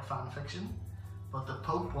erotic fan fiction, but the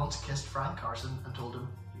Pope once kissed Frank Carson and told him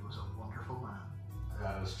he was a wonderful man.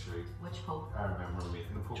 That is true. Which Pope? I remember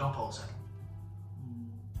meeting the Pope. John Paul II.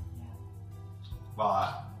 Yeah.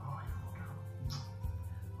 Well, Oh, you're wonderful.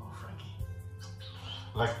 Oh, Frankie.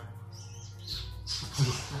 Like,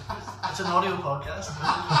 It's an audio podcast.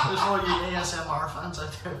 There's all you ASMR fans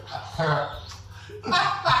out there.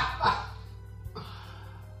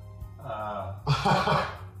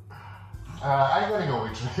 I'm going to go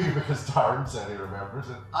with Drew because Darren said he remembers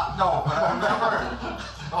it. no, but I remember.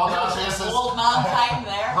 Oh, that's Old man time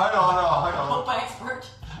there. Hold on. Pope expert.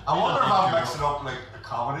 I wonder if I'm mixing up like a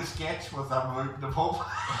comedy sketch with them with the Pope.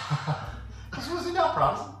 Because was he not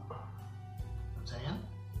Protestant? I'm saying,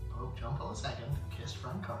 Pope John Paul II kissed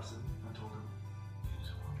Frank Carson and told him he was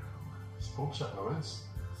a wonderful man. Is Pope shit noise?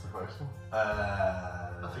 That's the question. I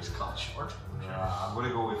think it's cut short. I'm going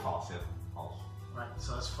to go with false. Yeah. False. Right,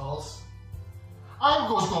 so it's false. I'm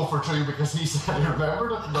going to go for Drew because he said he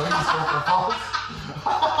remembered it and now he's going for false.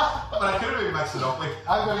 But I could have been mixing up like.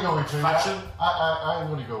 I'm going to go with Drew. Faction. I'm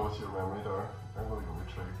going to go with your memory there. I'm going to go with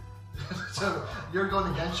Drew. So you're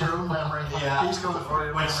going against your own memory. Yeah. He's going for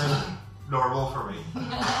your Which memory. is normal for me.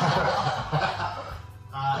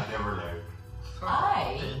 I never knew.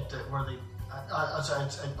 Were they?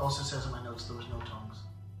 It also says in my notes there was no tongues.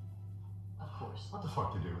 Of course. What the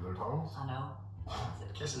fuck do you do with their tongues? I know.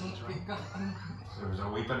 Kisses is right. There was a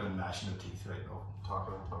wee bit of gnashing of teeth right now.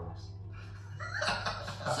 Talking in tongues.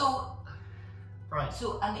 So, Right.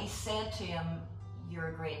 and he said to him, "You're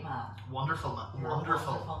a great man. Wonderful man. You're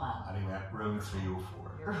Wonderful. a wonderful man. And he went room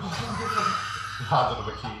 304. You're a wonderful." He handed him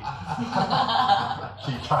a key.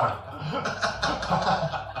 Key card.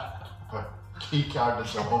 Key card and a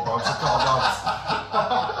whole bunch of condoms.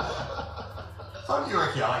 Thought you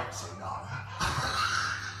were Gaelic. Say no.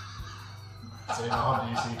 Say no, do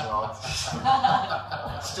you see God?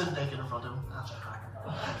 Stood naked in front of him. That's a cracker.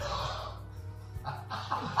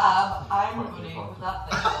 I'm going to, with that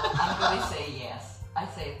thing, I'm going to say yes. I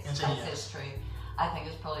say Yes. it's true. I think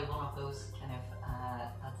it's probably one of those kind of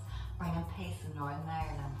that's bringing peace in Northern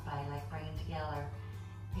Ireland by like bringing together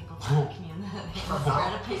people from the community,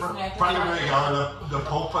 spread of peace in their Bringing together the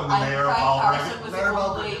Pope and the And Mayor of Frank Carson Balbriggan. was Mayor the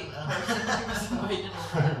of only Balbriggan. person who was invited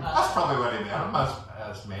over. That's probably what he met him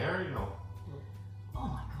as mayor, you know. Oh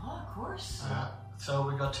my god, of course. So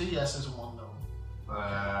we got 2 yeses and 1 no.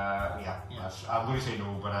 Yeah. Yes. I'm going to say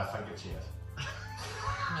no, but I think it's yes.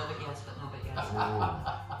 No but yes, but no but yes.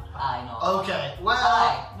 I know. Okay, well,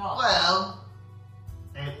 Aye, no. well,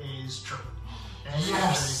 it is true. It is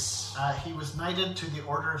Yes. true. He was knighted to the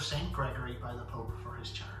Order of St. Gregory by the Pope for his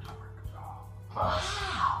charity work. Class.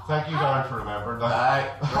 Wow. Thank you, Darren, for remembering that. Aye.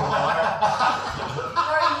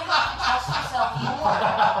 Sorry, you don't have to trust yourself more.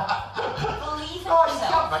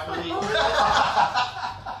 Believe in yourself.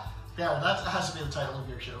 Yeah, that has to be the title of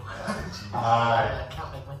your show. Aye. Can't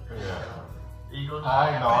make me. Yeah. Are you going to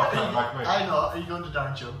I know, I can't make me. I know. Are you going to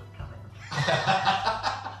Darren Show? Can't make me.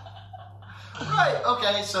 Right,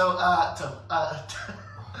 okay, so,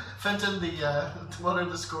 Fenton, what are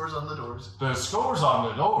the scores on the doors? The scores on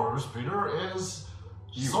the doors, Peter, is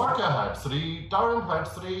Sorka had 3, Darren had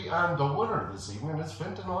 3, and the winner this evening is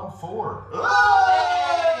Fenton on 4.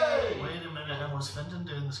 Hey! Wait a minute, and was Fenton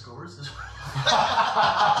doing the scores as well?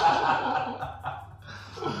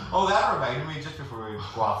 Oh, that that reminded me, just before we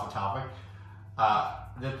go off the topic,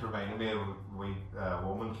 that reminded me of a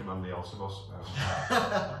woman came on the Ulster bus.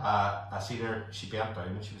 I seen her, she bent down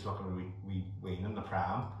and she was looking at wee Wayne in the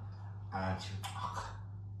pram, and she was,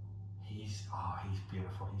 he's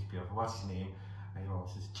beautiful, what's his name? And he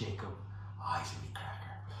says, Jacob. Oh, he's a wee cracker.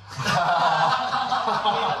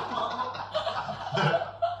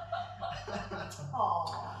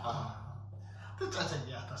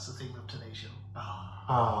 That's the theme of today's show.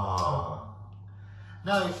 Oh.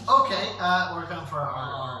 Now, okay, we're going for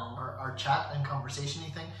our chat and conversation-y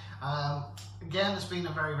thing. Again, it's been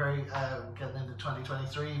a very, very, getting into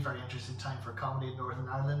 2023, very interesting time for comedy in Northern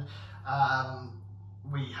Ireland.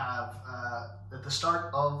 We have, at the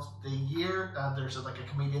start of the year, there's a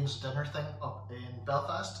comedian's dinner thing up in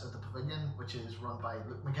Belfast at the Pavilion, which is run by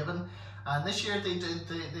Luke McGibbon. And this year they did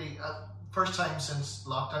the first time since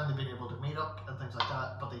lockdown they've been able to meet up and things like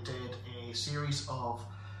that, but they did a series of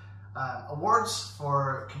awards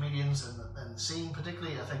for comedians in the scene,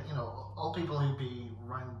 particularly, I think, all people who'd be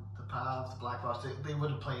around the Pav, the Black Box, they would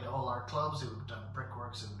have played all our clubs, they would have done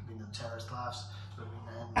Brickworks, they would have been in Terrace Laughs, they would have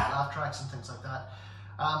been in Laugh Tracks and things like that.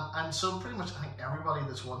 And so pretty much I think everybody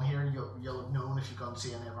that's won here, you'll have known if you've gone to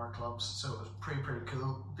see any of our clubs, so it was pretty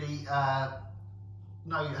cool.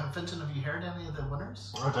 Now, Fintan, have you heard any of the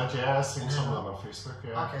winners? I did, yeah. I seen some of them on Facebook,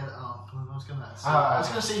 yeah. Okay, I was going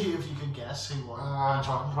to see if you could guess who won. I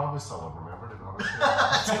probably still don't remember, to be honest.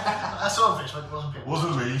 I saw on Facebook, it wasn't people.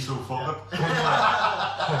 Wasn't me, so fuck it.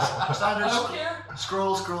 Standard. I don't care.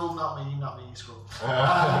 Scroll, not me, scroll.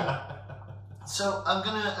 So I'm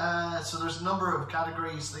gonna. So there's a number of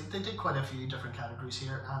categories. They did quite a few different categories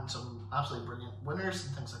here, and some absolutely brilliant winners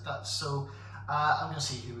and things like that. So I'm gonna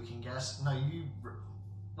see who we can guess. Now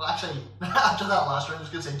well, actually, after that last round, I was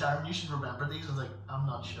gonna say, Darren, you should remember these. I was like, I'm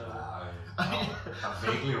not sure. I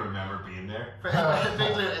vaguely remember being there.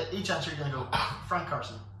 Vaguely, each answer you're gonna go Frank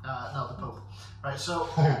Carson, no, the Pope. Right. So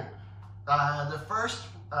the first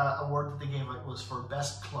award that they gave out was for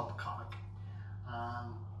best club comic.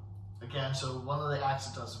 Again, so one of the acts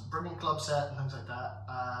that does a brilliant club set and things like that.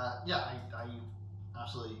 I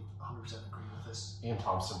absolutely 100% agree with this. Ian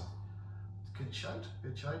Thompson. Good shout.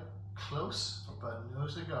 Close, but no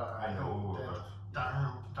cigar. I know.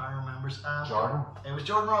 Darren remembers. Jordan? It was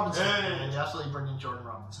Jordan Robinson. Hey. The absolutely brilliant Jordan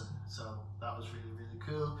Robinson. So that was really, really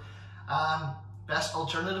cool. Best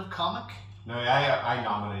alternative comic. No, I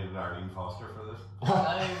nominated Arlene Foster for this.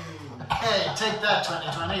 Hey, take that,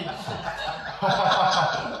 2020.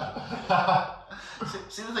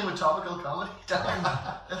 See the thing with topical comedy?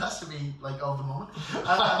 It has to be of the moment.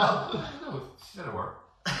 No, she did it work.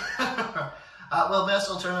 Well, best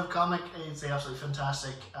alternative comic is the absolutely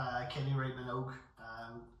fantastic Katie Ray Minogue.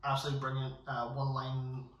 Absolutely brilliant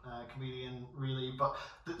one-line comedian, really, but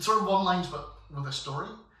sort of one-lines but with a story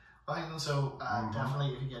behind them. So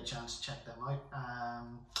definitely, if you get a chance, check them out.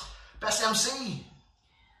 Best MC.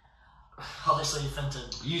 Obviously, Fintan.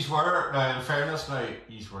 Yous were, in fairness,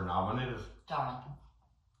 yous were nominated. Darren.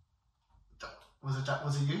 Was it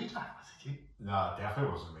you, Darren? Was it you? No, it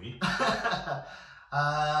definitely wasn't me.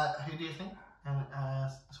 Who do you think?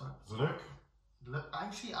 Sorry. Luke?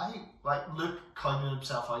 Actually, Luke counted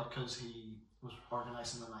himself out because he was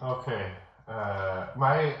organising the night. Okay.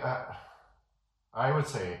 I would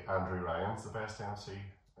say Andrew Ryan's the best MC.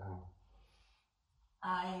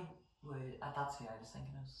 I would. That's who I was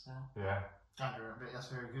thinking of. So. Yeah. Andrew, that's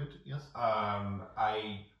very good. Yes.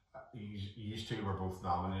 You two were both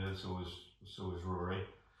nominated. So was Rory.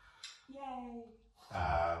 Yay.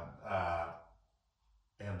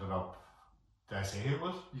 Ended up. Did I say who it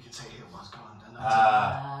was? You can say who it was. Go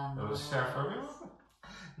on. It was Sarah Ferguson.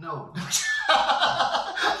 No.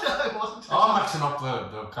 No, it wasn't. Oh, I'm mixing up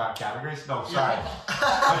the categories. No, sorry.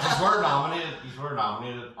 But you were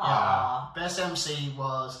nominated. Best MC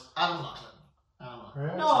was Adam Laughlin.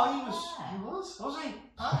 Really? No, he was. He was. Was he?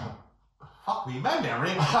 Fuck me, my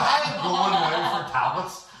memory. I'm going now for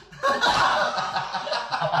tablets.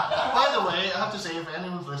 By the way, I have to say, if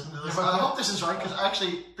anyone's listening to this, I hope this is right, because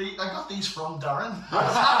actually, I got these from Darren.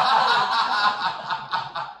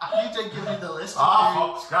 You did give me the list.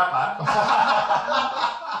 Fuck, scrap that.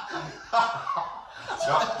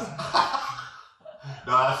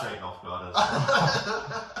 No, that's right enough. No, that's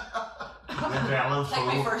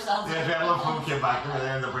the adrenaline flow came back over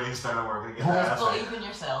there and the brain started working again. Believe in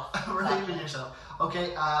yourself. Believe in yourself.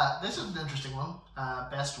 Okay, this is an interesting one.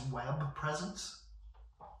 Best web presence.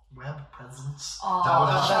 Web presence.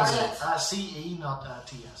 That's CE, not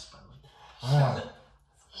TS, by the way.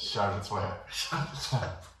 Charlotte's Web.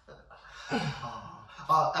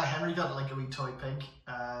 Henry got a wee toy pig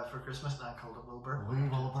for Christmas, and I called it Wilbur. Wee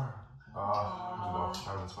Wilbur. I love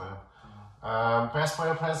Charlotte's Web. Best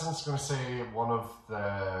Player Present's going to say one of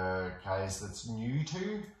the guys that's new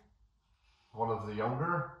to, one of the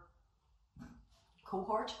younger.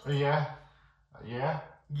 Cohort? Yeah.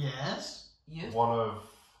 Yes. Youth? One of,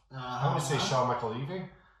 I'm going to say Sean McAlevey.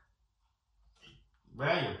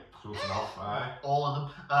 Well, you're close enough, aye. All of them.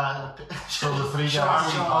 So the three Sean,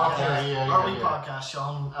 guys. RB podcast,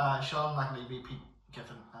 Sean McAlevey, Pete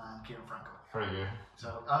Giffen, and Kieran Franco. Very good.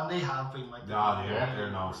 So, and they have been like... They're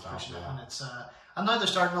non-stop, pushing it, yeah. and it's... and now they're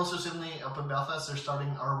starting also suddenly up in Belfast, they're starting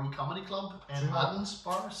Are We Comedy Club in Madden's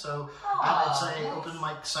bar. So, and it's a open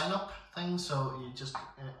mic sign-up thing, so you just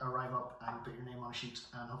arrive up and put your name on a sheet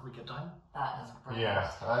and hopefully get down. That is brilliant.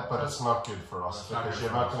 Yeah, but it's not good for us because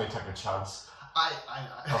you're not going to take a chance I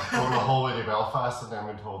of going the whole way to Belfast and then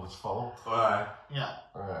being told it's full. Aye. yeah.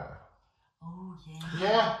 Oh, yeah.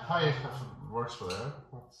 Yeah, if it works for them.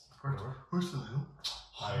 Who's the new?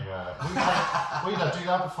 We did do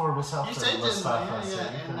that before myself. You and did, the didn't staff you? at Yeah.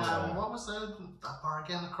 City, And what was that bar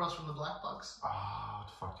again across from the Black Box? what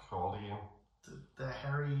the fuck do you call it again? The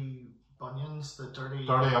hairy bunions, the dirty...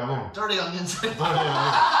 Dirty Onion. Dirty onions. Dirty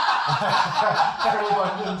Onion. Dirty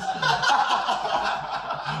Onions.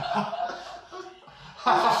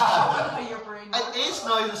 Your brain It is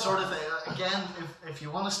now the sort of thing, again, if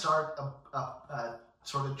you want to start a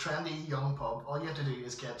sort of trendy young pub, all you have to do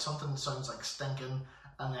is get something that sounds like stinking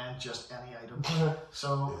and then just any item.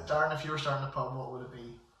 So, Darren, if you were starting a pub, what would it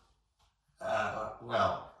be?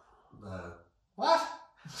 What?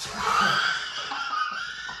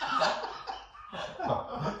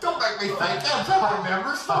 Don't make me think. I'm trying to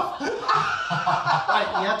remember stuff. Right,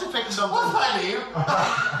 you have to pick something. What's my name?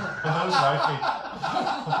 Those right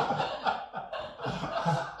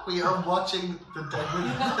We are watching the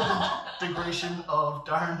degradation of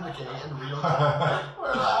Darren McKay in real time.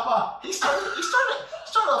 Where am I? He started the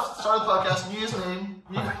podcast, knew his name,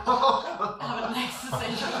 knew have an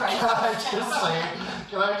existential crisis.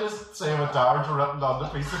 Can I just say what Darren's written on the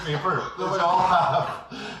piece of paper that we all have?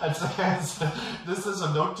 It says, this is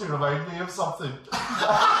a note to remind me of something.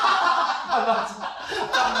 And that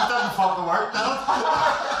Doesn't fucking work, does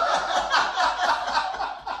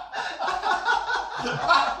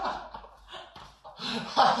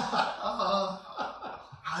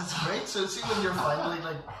That's great. So see when you're finally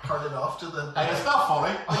carted off to the... It's not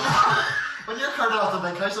funny. When you're carted off the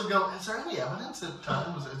big house, they'll go, is there any evidence that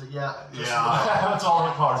Darren was... Is it, yeah. It's all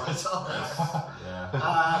recorded. It's all there.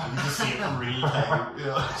 Yeah. You can just see it in real time.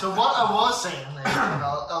 Yeah. So what I was saying is, and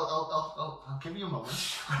I'll give you a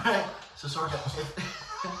moment. Right. So sort of,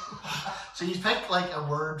 so you pick a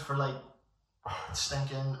word for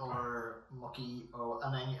stinking or mucky,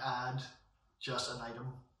 and then you add just an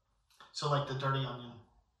item. So the dirty onion,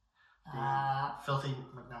 the filthy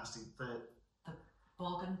McNasty, the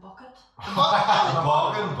Bog and bucket.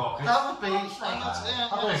 Bog and bucket. That would be.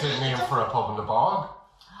 That makes a name for a pub in the bog.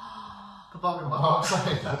 The bog and Bog bucket.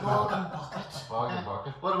 side. Bog and bucket. Bog and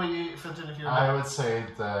bucket. What about you, Fintan, if you're... I would say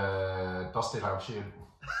the dusty lampshade.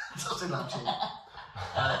 Something like that.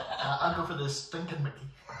 I'll go for the stinking Mickey.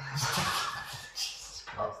 Jesus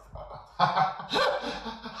Christ.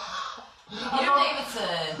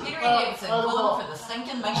 Peter Davidson going for the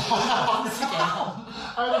stinking Mickey once again.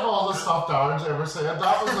 Out of all the stuff Darren's ever said,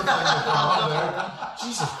 that was the thing that came out there.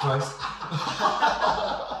 Jesus Christ.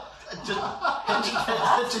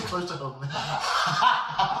 It's too close to home.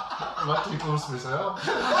 I'm not too close to myself.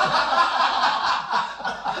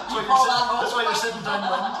 That's why you're sitting down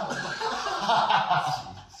one.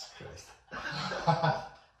 Jesus Christ.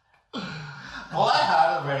 Well, I had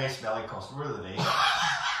a very smelly customer the day.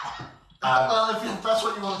 Well, if that's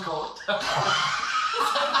what you want to call it.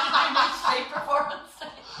 Street performance.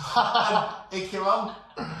 He came on,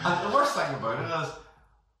 and the worst thing about it is,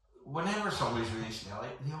 whenever somebody's really smelly,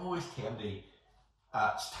 they always tend to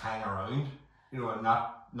just hang around, and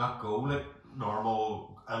not go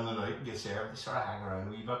normal in and out and get served. They sort of hang around a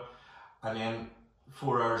wee bit, and then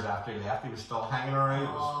 4 hours after he left, he was still hanging around. It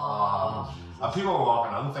was, and people were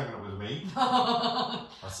walking in thinking it was me.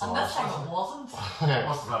 That's And this time it wasn't.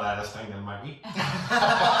 Must have had a stinking Maggie. I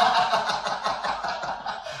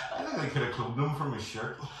think they could have cloned him from his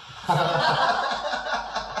shirt.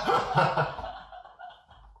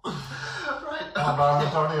 Right. the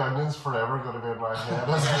dirty onion's forever going to be in my head.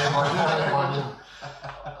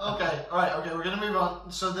 Okay, alright, we're going to move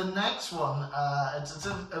on. So the next one,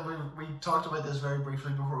 we talked about this very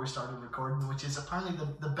briefly before we started recording, which is apparently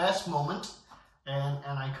the best moment in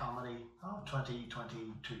NI Comedy of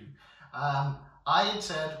 2022. I had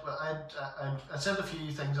said, I said a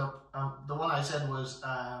few things up. The one I said was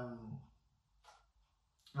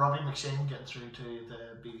Robbie McShane getting through to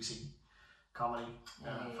the BBC. comedy,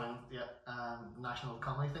 national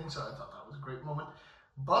comedy thing. So I thought that was a great moment.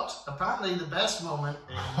 But apparently, the best moment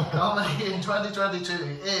in comedy in 2022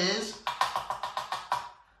 is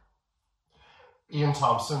Ian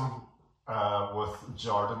Thompson with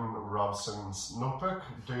Jordan Robson's notebook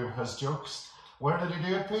doing his jokes. Where did he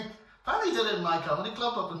do it, Pete? Apparently, he did it in my comedy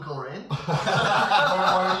club up in Coleraine. Were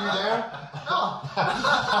you there? No.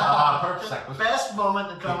 Perfect. Best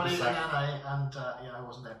moment in comedy, and I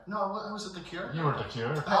wasn't there. No, I was at the Cure. You were the Cure.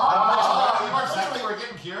 You weren't sick, you were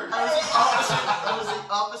getting cured. I was the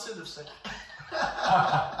opposite of sick.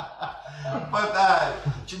 But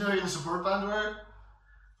do you know who the support band were?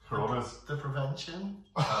 Coronas. The Prevention.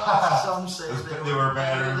 Some say they were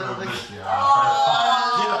better. Yeah.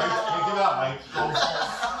 Give that mic.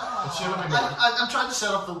 I'm trying to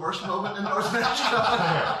set up the worst moment in North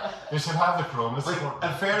America. You should have the Coronas. In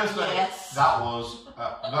fairness, yes. that was.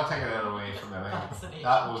 I'm not taking it away from anything.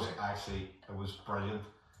 That was actually it was brilliant,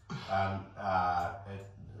 and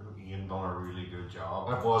Ian done a really good job.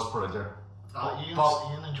 It was brilliant.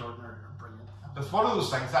 Ian and Jordan are brilliant. It's one of those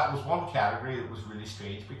things that was one category that was really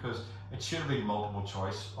strange because it should have been multiple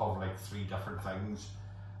choice of like 3 different things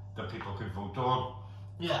that people could vote on.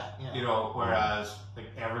 Yeah. You know, whereas like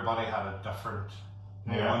everybody had a different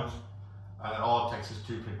moment, and all it takes is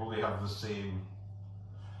 2 people. They have the same.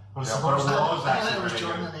 It was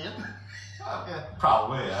Jordan and Ian.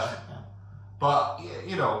 Probably, yeah. But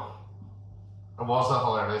you know. It was a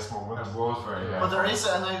hilarious moment. It was very good. But there is,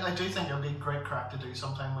 and I do think it would be a great crack to do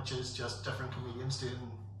sometime, which is just different comedians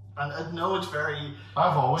doing. And I know it's very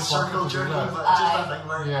I've always circle jerky, but that. it's just that thing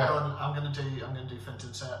where Yeah. you're going, I'm gonna do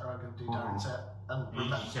Finton set, or I'm gonna do Darren set, and You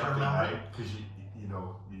can't be remember. right because you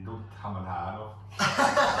know you don't ham and ha enough.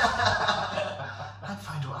 I'd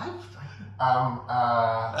find what I've.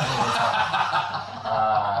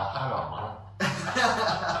 Hang on, man.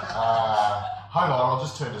 Hang on, I'll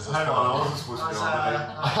just turn this. Hang on, I wasn't supposed to be on today.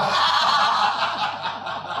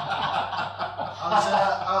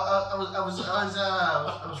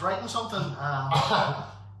 I was writing something.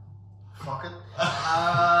 Fuck it.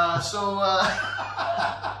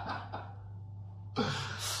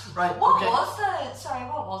 Right. What Okay.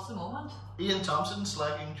 what was the moment? Ian Thompson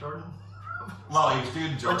slagging Jordan. Well, he was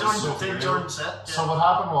doing Jordan set. So what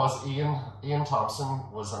happened was Ian Thompson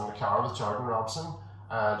was in the car with Jordan Robson.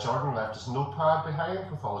 Jordan left his notepad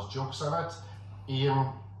behind with all his jokes in it.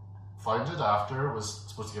 Ian found it after, was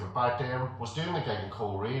supposed to give it back to him, was doing the gig in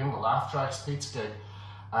Coleraine, the Laugh Tracks Pete's gig,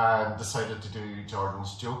 and decided to do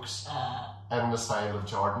Jordan's jokes in the style of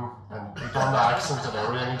Jordan. And he done the accent and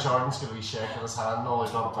everything, and Jordan's going to be shaking his hand and all,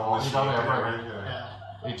 he done everything. Yeah.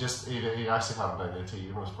 He actually had it on the TV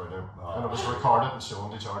and it was brilliant. And it was recorded and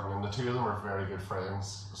shown to Jordan, and the 2 of them were very good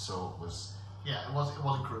friends, so it was... Yeah, it was a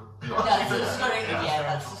group. That's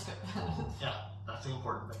the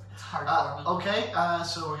important thing. It's hard. Okay,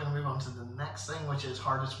 so we're going to move on to the next thing, which is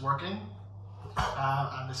hardest working.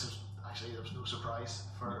 And this is actually, there was no surprise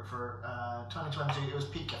for 2022. It was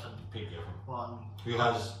Pete Giffen. One. Who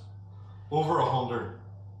has over 100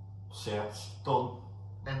 sets done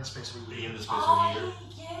in the space of a year.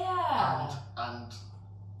 Yeah. And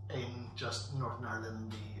in just Northern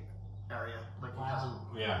Ireland, the area, like he hasn't.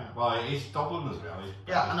 Yeah. Well, he's Dublin as well.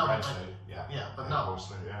 I know. But not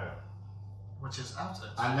mostly, which is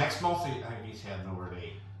absolute. And next month, I think he's heading over to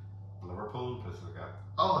Liverpool and places like that.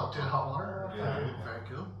 Oh, doing hot water. Yeah. Very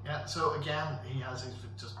cool. Yeah. So again, he's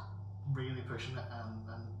just really pushing it, and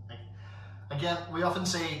like, again, we often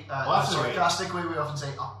say sarcastically, we often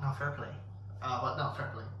say, "Oh, no, fair play," but no, fair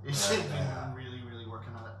play. He's been really, really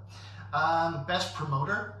working on it. Best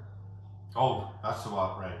promoter. Oh, that's the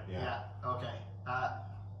one, right? Yeah. Okay.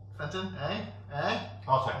 Finton,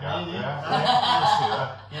 I'll take that. Let's do that.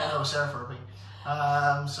 Yeah, no, Sarah Furby.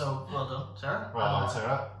 So well done, Sarah. Well done,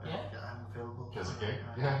 Sarah. Yeah, I'm available. Gives a gig.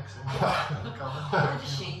 Where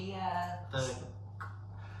does she? The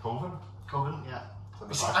Coven, yeah.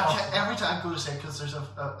 Every time I go to say, because there's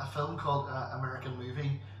a film called American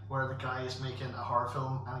Movie where the guy is making a horror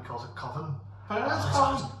film and he calls it Coven. But it is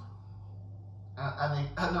Coven. I'm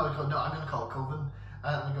going to call it Coven.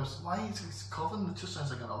 And he goes, why is it Coven? It just sounds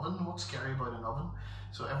like an oven. What's scary about an oven?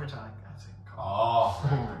 So every time I say Coven. Oh.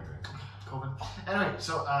 Coven. Anyway,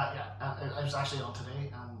 so I was actually on today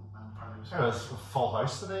and apparently it was a full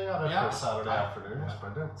house today on a Saturday afternoon. It's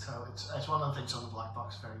brilliant. So it's one of the things on the Black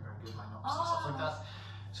Box, very, very good lineups and stuff like that.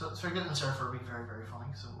 So it's very good, and Sarah Furby, very, very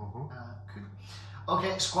funny. So cool.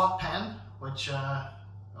 Okay, Squat Pen, which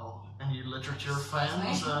and you literature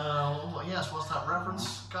fans, yes, what's that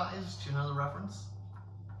reference, guys? Do you know the reference?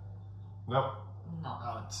 Nope. No.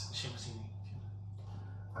 Oh, it's Seamus Heaney.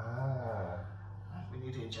 we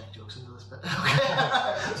need to inject jokes into this bit.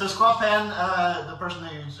 Okay. So Squat Pen, the person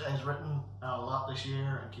who's written a lot this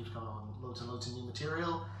year and keeps coming on loads and loads of new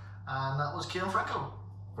material, and that was Kieran Franco.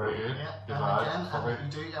 Very good. Yeah, Good and lad. again, Lovely.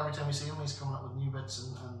 and you do every time you see him, he's coming up with new bits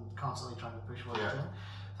and constantly trying to push what he's Yeah. doing.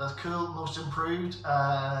 So that's cool. Most improved.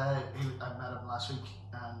 I met him last week,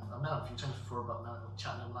 and I met him a few times before, but I met him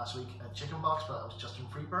chatting to him last week at Chicken Box. But it was Justin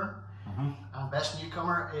Freeburn. And best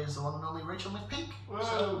newcomer is the one and only Rachel McPeak.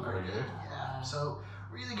 So, Very good. yeah. So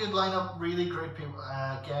really good lineup. Really great people.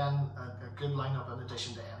 Again, a good lineup in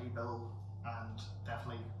addition to Eddie, Bill, and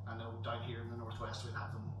definitely I know down here in the Northwest we'd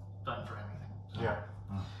have them down for anything. Yeah.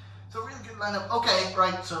 So really good lineup. Okay,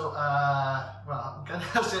 right. So well, I'm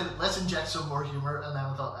gonna say let's inject some more humor, and then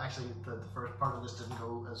I thought actually the first part of this didn't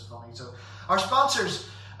go as funny. So our sponsors.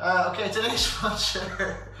 Okay, today's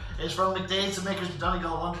sponsor is from McDade's, the makers of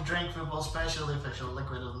Donegal Wonder Drink Football Special, the official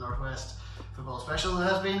liquid of the Northwest Football Special, that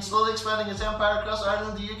has been slowly expanding its empire across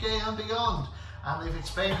Ireland, the UK, and beyond. And they've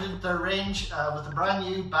expanded their range with the brand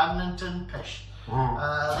new Badminton Pish.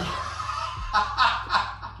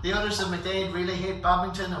 The owners of McDade really hate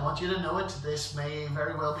badminton. I want you to know it. This may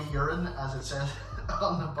very well be urine, as it says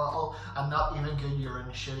on the bottle, and not even good urine,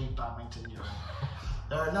 shitty badminton urine.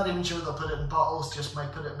 They're not even sure they'll put it in bottles, just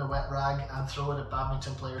might put it in a wet rag and throw it at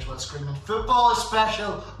badminton players while screaming, "Football is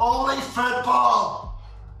special! Only football!"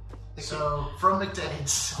 So, from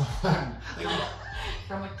McDade's.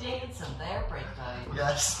 From McDade's and their breakdown.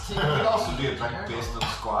 Yes. You could also do a drink based on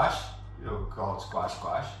squash. Called squash.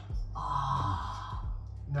 Ah.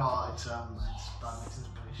 No, it's badminton's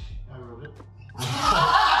Pish. I wrote it.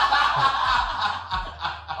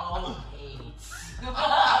 Oh, Pete.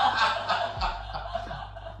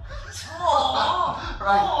 Oh.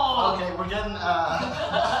 Right, okay, we're getting,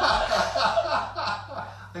 I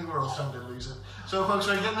think we're all starting to lose it. So folks,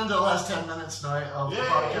 we're getting into the last 10 minutes now of the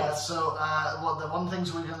podcast. So the one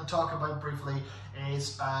things we're going to talk about briefly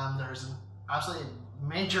is there's an absolutely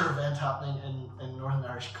major event happening in Northern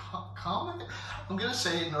Irish comedy. I'm going to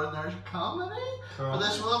say Northern Irish comedy for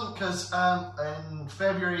this one, because in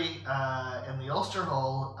February in the Ulster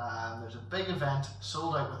Hall, there's a big event,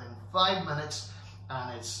 sold out within 5 minutes,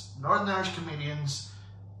 and it's Northern Irish comedians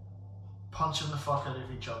punching the fuck out of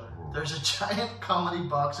each other. There's a giant comedy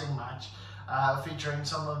boxing match featuring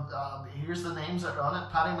some of, here's the names that are on it.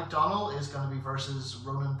 Paddy McDonnell is going to be versus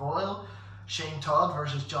Ronan Boyle, Shane Todd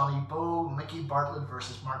versus Johnny Bowe, Mickey Bartlett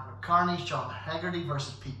versus Mark McCartney, John Hegarty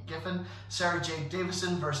versus Pete Giffen, Sarah J.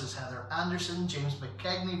 Davison versus Heather Anderson, James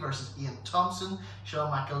McKegney versus Ian Thompson,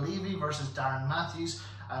 Sean McAlevey versus Darren Matthews,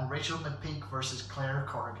 and Rachel McPeak versus Claire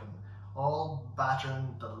Corrigan. All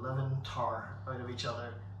battering the living tar out of each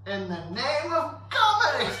other in the name of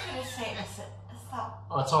comedy. I was going to say, is that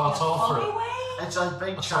It's all for It's a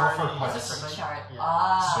big It's all charity. for Is it a charity?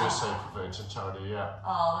 Yeah. suicide prevention charity. Yeah,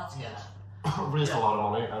 Oh, that's good. raised a lot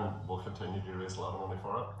of money, and will continue to raise a lot of money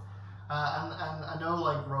for it. And I know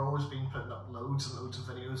like Ro has been putting up loads and loads of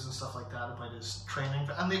videos and stuff like that about his training,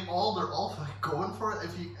 and they're all going for it.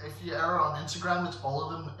 If you are on Instagram, it's all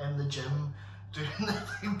of them in the gym doing the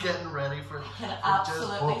thing, getting ready for it. I can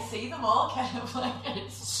absolutely see them all kind of like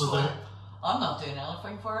it's So they, I'm not doing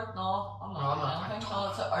anything for it. No, I'm No, not I'm doing not anything. doing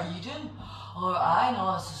Oh, are you doing? Oh, I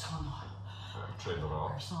know. It's just going on. train them all.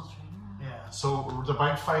 Personal trainer. Yeah. So the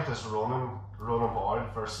big fight is Ronan Boyle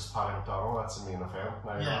versus Paddy McDonnell. That's the main event.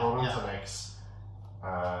 Now Ronan's an ex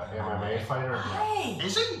MMA fighter. Aye.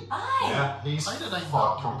 Is he? Aye. Yeah. He's How did I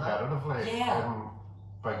fought not know that? competitively Yeah. in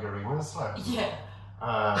big arenas. Like, Yeah.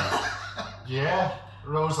 yeah,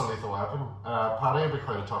 Ro's a lethal weapon. Paddy will be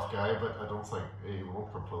quite a tough guy, but I don't think he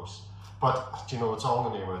won't come close. But you know, it's all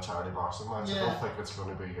in the name of a charity boxing match. I Yeah. don't think it's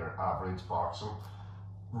going to be your average boxing.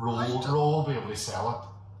 Ro I don't- will be able to sell it.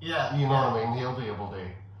 Yeah. You know what I mean? He'll be able to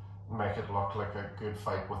make it look like a good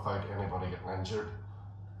fight without anybody getting injured.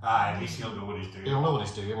 At least he'll know what he's doing. He'll know what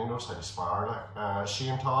he's doing. He knows how to spar. Like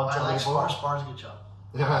Shane Todd, I Johnny like Bowe. Spar's a good shot.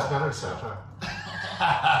 Yeah, that's better, etc.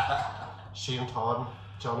 Shane Todd,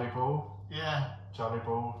 Johnny Bowe. Yeah. Johnny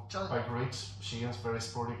Bowe, Johnny- big reach. Shane's a very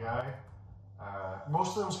sporty guy.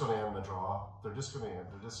 Most of them's going to end the draw. It's just going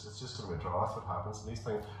to be a draw. That's what happens in these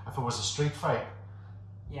things. If it was a street fight,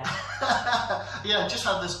 Yeah. Yeah, just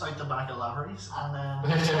had this out the back of Lavery's, and then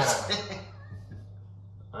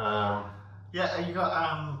yeah, you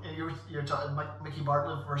got you're talking Mickey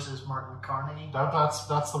Bartlett versus Mark McCartney.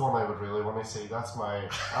 that's the one I would really want to see. That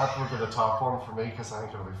would be the top one for me, because I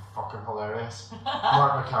think it'll be fucking hilarious.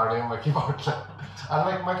 Mark McCartney and Mickey Bartlett, and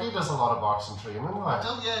like Mickey does a lot of boxing training. Like,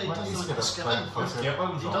 Oh, yeah, he Mickey's does got the a skipping. big fucking- Skipping.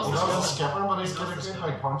 He He does does the the skipping, but he's He got a does the good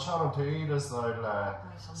like punch on him too. He does the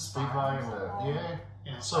speed line. Yeah.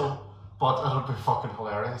 Yeah. So but it'll be fucking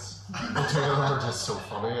hilarious. The two of them are just so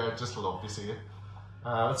funny. I just love to see it.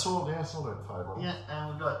 It's sold out in 5 minutes. Yeah, and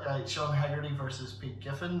we've got Sean Haggerty versus Pete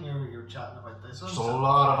Giffen. You're chatting about this one. There's a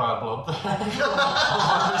lot of bad blood there.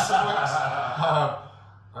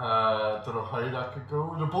 Don't know how that could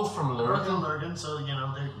go. They're both from Lurgan. Lurgan, so you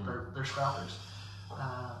know they're scrappers.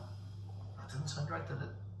 That didn't sound right, did it?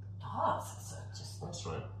 No, it's just. That's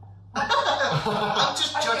right. I'm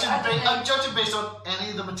just judging. I'm judging based on any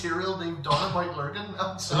of the material they've done about Lurgan.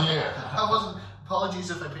 I'm sorry. Yeah. I wasn't. Apologies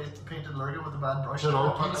if I painted Lurgan with a bad brush. You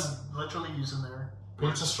know, I'm literally using their.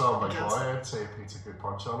 Pete's a strong big boy. I'd say Pete's a good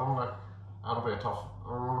punch on him. Like, that'll be a tough.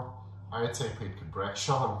 I'd say Pete could break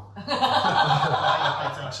Sean.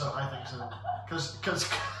 I think so. Because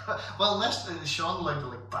well, unless Sean liked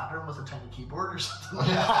to batter him with a tiny keyboard or something.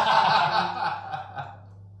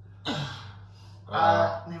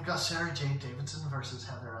 You've got Sarah J. Davidson versus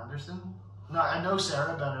Heather Anderson. Now I know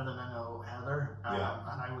Sarah better than I know Heather, and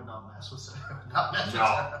I would not mess with Sarah. I would not mess with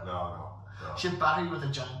Sarah. No. She'd batter you with a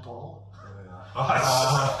giant ball.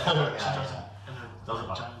 Doesn't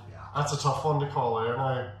matter. That's a tough one to call there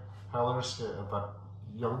now. Heather's a bit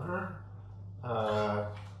younger. I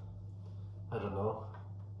don't know.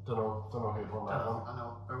 Don't know who'd won that one. I know.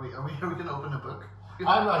 Are we going to open a book?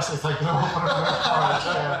 I'm actually thinking of opening a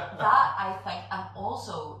book. That I think, and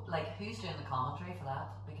also who's doing the commentary for that?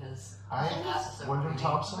 Because William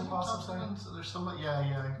Thompson possibly. So there's somebody. Yeah.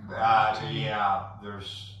 They're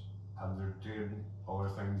doing other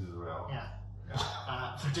things as well. Yeah.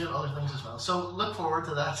 They're doing other things as well. So look forward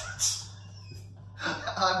to that.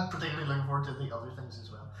 I'm particularly looking forward to the other things as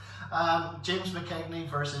well. James McKegney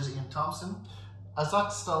versus Ian Thompson. Is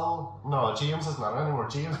that still... No, James is not anymore.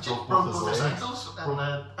 James broke both his legs.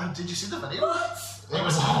 And did you see the video? It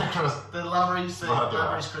was the Lavery's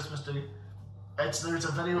Christmas do. There's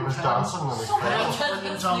a video of him dancing and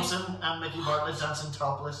William Thompson and Mickey Bartlett dancing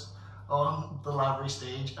topless on the Lavery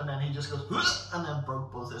stage, and then he just goes and then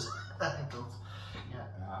broke both his ankles.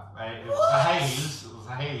 It was the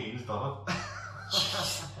high heels, done it.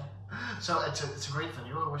 So it's a great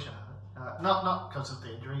video. I wish I had it. Not because of the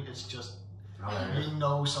injury. It's just you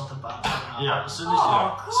know something bad. Yeah. As soon as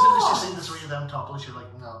you see the three of them topless, you're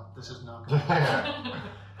like, no, this is not good.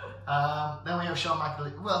 Then we have Sean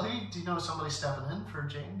McAlee. Well, do you know somebody stepping in for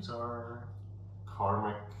James or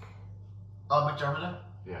Cormac? Oh, McDermott.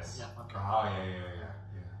 Yes. Yeah. Okay. Oh yeah.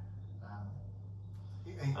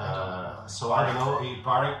 I don't know. So I don't know.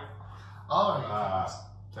 Barry. Oh.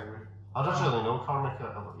 I don't really know Cormac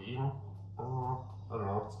or Ian. I don't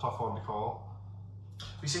know. It's a tough one to call.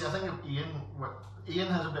 You see, I think of Ian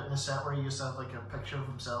has a bit in the set where he used to have a picture of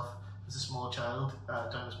himself as a small child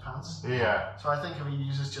down his pants. Yeah. So I think if he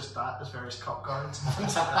uses just that as various cop guards and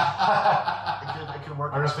things like that, it could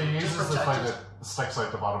work. Or if he uses the thing that sticks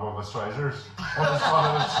out the bottom of his trousers. And it's one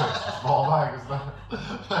of his small bag, isn't it?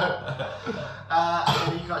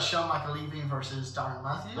 You got Sean McAlevey versus Darren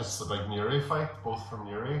Matthews. That's the big Newry fight, both from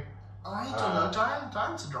Newry. I don't know.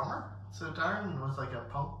 Darren's a drummer. So Darren was a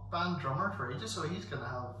punk band drummer for ages, so he's going to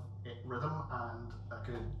have rhythm and a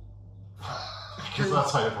good... Because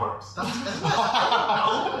that's how it works. I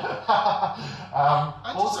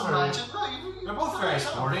just imagine... They're both very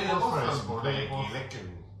sporty. They're both very sporty.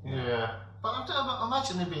 Yeah. But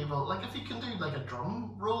imagine they'd be able... if he can do a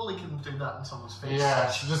drum roll, he can do that in someone's face. Yeah,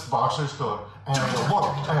 she just boxers going, and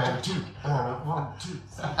 1, and 2, and 1, 2.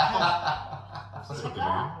 That's what they do.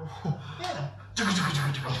 Yeah.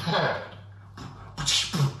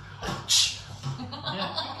 Yeah,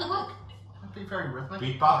 it could work. It'd be very rhythmic.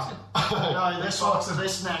 Beatboxing. No,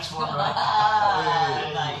 this next one, right?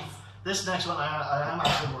 Nice. This next one I am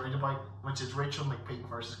actually worried about, which is Rachel McPeak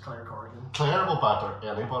versus Claire Corrigan. Claire will batter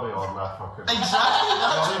anybody on that fucking... Exactly,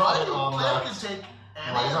 that's right. On Claire that can take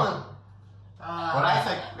any of them. But I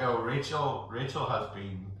think Rachel has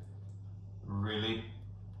been really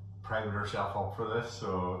priming herself up for this,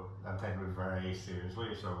 so I'm taking it very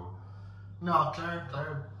seriously. So no, Claire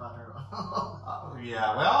batter.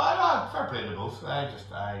 Yeah, well, I know, fair play to both. I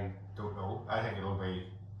don't know. I think it'll be.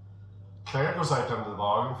 Claire goes out into the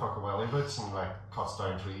bog and fucking welly boots and cuts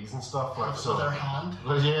down trees and stuff so. With her hand.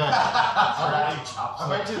 Yeah. I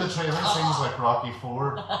might do the training scenes like Rocky IV.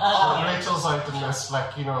 Rachel's out in this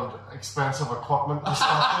expensive equipment and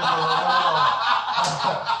stuff.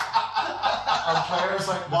 And Claire's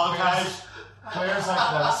Claire's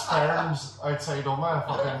the sperms outside Oma,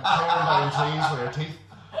 fucking tearing down trees with her teeth.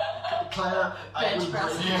 Claire, bench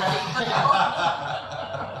press.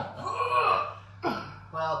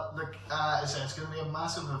 Well, look, it's going to be a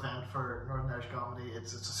massive event for Northern Irish Comedy.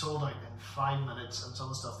 It's sold out in 5 minutes, and some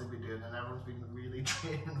of the stuff they've been doing, and everyone's been really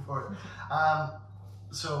training for it.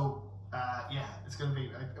 So yeah, it's going to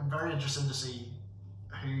be. I'm very interested to see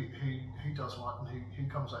who does what and who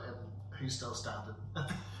comes out and who's still standing.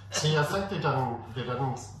 See, I think they didn't think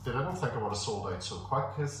it would have sold out so quick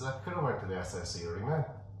because that could have went to the SSE Arena.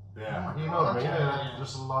 Yeah. You know what I mean? Yeah.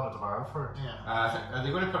 There's a lot of demand for it. Yeah. Are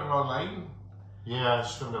they going to put it online? Yeah,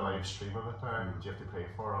 it's going to be a live stream of it now. You have to pay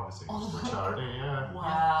for it, obviously. It's for charity, yeah.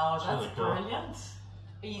 Wow, It's that's really cool. brilliant.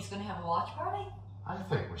 Are you going to have a watch party? I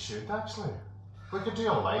think we should actually. We could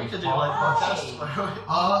do a live We could do a live podcast.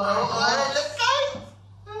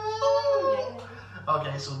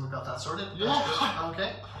 Okay, so we've got that sorted. Yeah.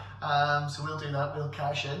 Okay. So we'll do that. We'll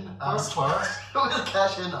cash in. First class. We'll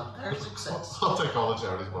cash in on their success. I'll take all the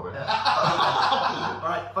charity's money. All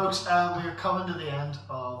right, folks. We're coming to the end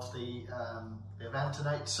of the event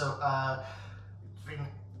tonight. So,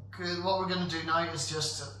 what we're going to do now is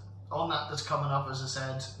just on that's coming up, as I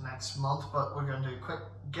said, next month. But we're going to do a quick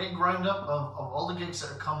gig roundup of all the gigs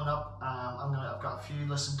that are coming up. I've got a few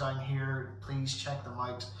listed down here. Please check them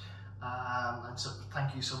out. And so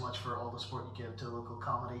thank you so much for all the support you give to local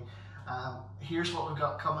comedy. Here's what we've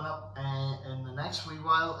got coming up in the next wee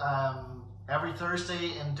while. Every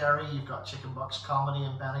Thursday in Derry you've got Chicken Bucks Comedy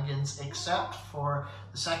and Bennigan's, except for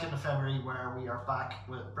the 2nd of February where we are back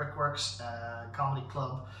with Brickworks Comedy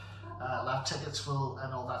Club. Lab tickets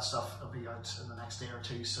and all that stuff will be out in the next day or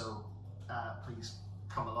two, so please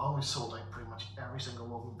come along. We've sold out pretty much every single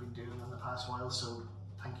one we've been doing in the past while, so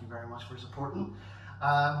thank you very much for supporting.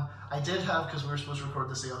 I did have, because we were supposed to record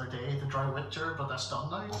this the other day, the Dry Witcher, but that's done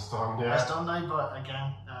now. It's done, yeah. That's done now, but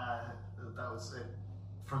again, that was it.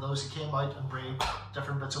 For those who came out and braved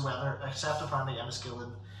different bits of weather, except apparently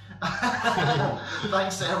Enniskillen.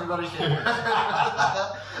 Thanks to everybody who came.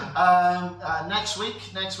 Next week,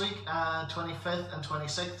 25th and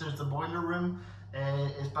 26th, there's the Boiler Room.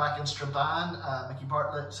 Is back in Strabane. Mickey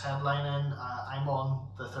Bartlett's headlining. I'm on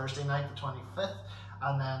the Thursday night, the 25th.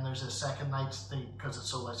 And then there's a second night, because it's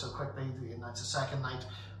sold out so quickly, it's a second night,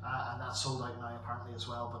 and that's sold out now apparently as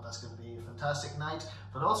well, but that's going to be a fantastic night.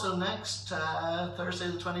 But also next Thursday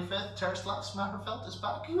the 25th, Terrace Flats Matterfelt is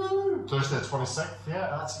back. Woo! Thursday the 26th, yeah.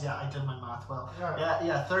 I did my math well. Yeah.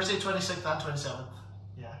 Yeah, Thursday 26th and 27th.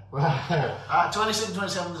 Yeah. 26th and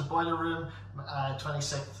 27th is Boiler Room,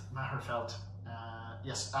 26th Matterfelt.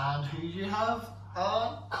 Yes, and who you have?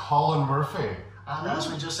 Colin Murphy. And as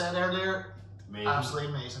we just said earlier, Amazing.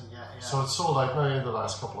 absolutely amazing, yeah. So it's sold out now in the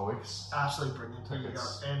last couple of weeks. Absolutely brilliant.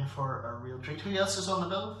 Tickets. You are in for a real treat. Who else is on the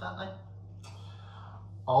bill that night?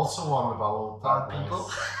 Also on the bill Our that people.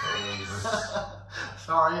 night.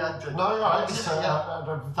 Sorry, I did. No, you're right.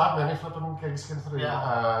 That many flipping gigs came through.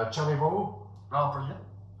 Yeah. Johnny Moe. Oh, brilliant.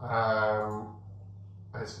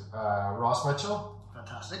 Ross Mitchell.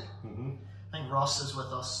 Fantastic. Mm-hmm. I think Ross is with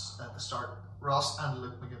us at the start. Ross and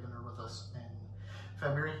Luke McGibbon are with us in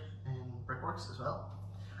February in Brickworks as well.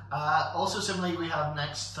 Also, similarly, we have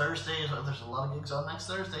next Thursday. There's a lot of gigs on next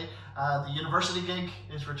Thursday. The university gig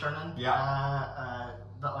is returning. Yeah.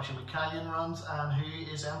 That Oisin McCallion runs, and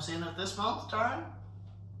who is emceeing it this month, Darren?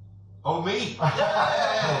 Oh, me!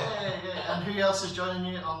 Yay! And who else is joining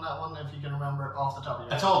you on that one, if you can remember off the top of your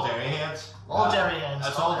head? It's all Derry heads. All Derry heads.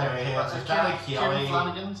 It's all Derry heads. It's Danny Kieran Keeley,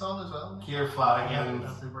 Flanagan's on as well. Keir Flanagan,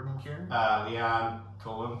 That's the brilliant Kieran. Leanne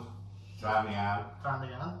Cullen, Joanne Leanne.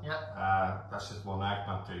 Fanny Ann, yeah. That's just one act,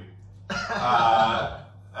 not two.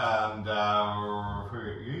 And who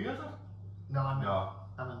are you? Is it? No, No.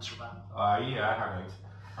 I'm in Strabane. Yeah, I heard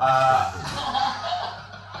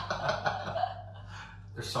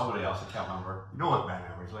there's somebody else I can't remember. You know what my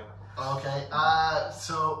memory's like. Okay,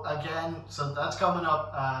 so that's coming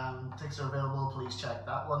up. Tickets are available. Please check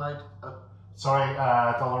that one out. Sorry, the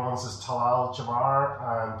other ones is Talal Jamar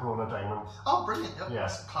and Brona Diamond. Oh, brilliant! Yep.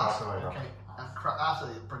 Yes, Class. crack it right up. Okay, and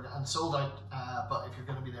absolutely brilliant and sold out. But if you're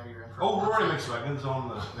going to be there, you're in for. Oh, Rory McSwiggan's on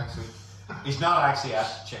the next week. He's not actually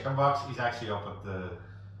at Chicken Box. He's actually up at the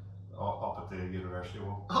university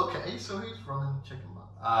one. Okay, so who's running Chicken Box?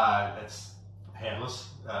 It's Headless.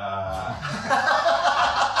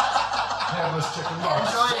 Headless Chicken Box.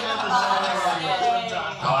 Enjoy Headless.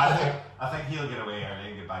 I think he'll get away early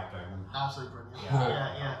and get back down. Absolutely brilliant.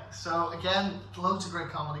 Yeah. So again, loads of great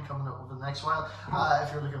comedy coming up over the next while.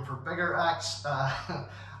 If you're looking for bigger acts,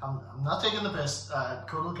 I'm not taking the piss.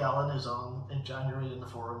 Conal Gallen is on in January in the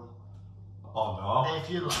Forum. Oh no. If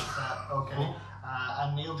you like that, okay.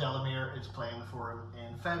 And Neil Delamere is playing the Forum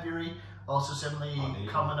in February. Also, similarly,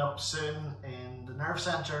 coming up soon in the Nerve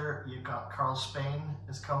Centre, you've got Carl Spain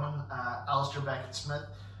is coming, Alistair Beckett-Smith,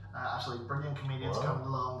 absolutely brilliant comedians coming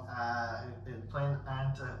along, playing,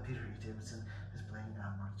 and Peter E. Davidson is playing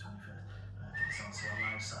March 25th. I think it's on sale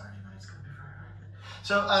now, Saturday night. It's going to be very, very good.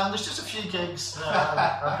 So there's just a few gigs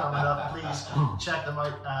that are coming up. Please check them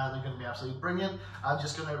out. They're going to be absolutely brilliant. I'm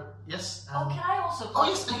just going to yes. Can I also? Oh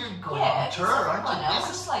yes, you're going on tour, aren't you? Yes.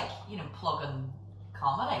 It's like plugging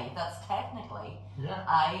comedy. That's technically. Yeah.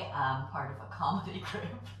 I am part of a comedy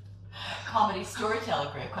group, comedy storytelling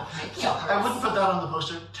group called Make Uppers. I wouldn't put that on the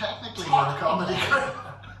poster. Technically, we're a comedy group.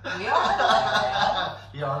 We are.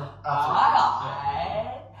 You are absolutely.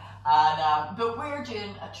 Alright. And but we're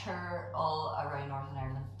doing a tour all around Northern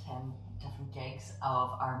Ireland, 10 different gigs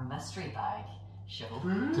of our mystery bag show.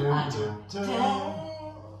 Dun, dun, dun.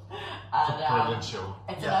 Brilliant show.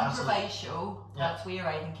 It's an improvised show. That's we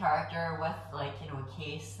write in character with a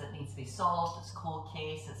case that needs to be solved. It's a cold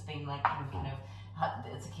case. It's been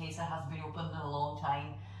it's a case that hasn't been opened in a long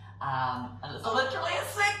time, and it's literally a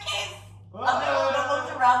suitcase. And there are loads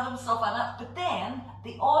of random stuff in it. But then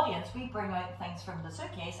the audience, we bring out things from the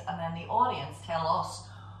suitcase, and then the audience tell us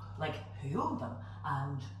who owned them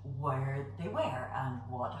and where they were and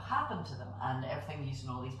what happened to them and everything using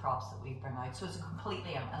all these props that we bring out. So it's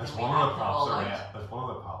completely It's one of the props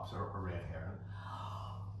are red herring.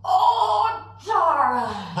 Oh, darn!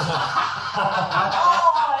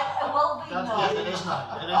 It will be Yes, it is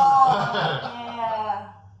not. It is not. Yeah.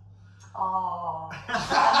 Oh,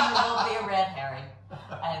 and there will be a red herring,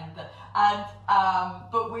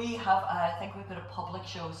 but we have. I think we put a public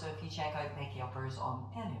show. So if you check out Make Uppers on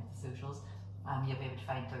any of the socials, you'll be able to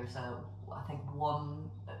find there's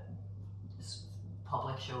one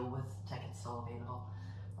public show with tickets still available.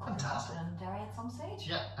 Fantastic. In Derry at some stage.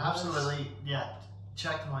 Yeah, absolutely. Yeah,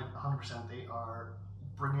 check them out. 100%. They are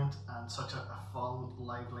brilliant and such a fun,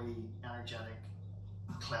 lively, energetic,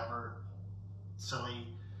 clever,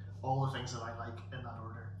 silly. All the things that I like in that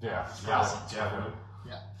order. Yeah, definitely.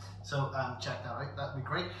 Yeah. So check that out. That'd be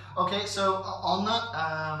great. Okay, so on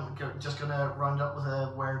that, just gonna round up with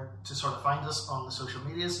where to sort of find us on the social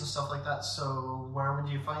medias and stuff like that. So where would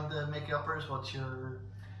you find the Makey Uppers? What's your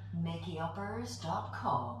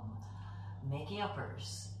MakeyUppers.com. Makey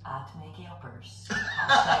Uppers at Makey Uppers.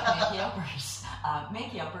 Hashtag Makey Uppers.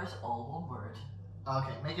 Makey Uppers, all one word.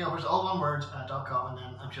 Okay, MakeyUppers, all one word, .com, and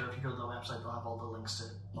then I'm sure if you go to the website, they'll have all the links to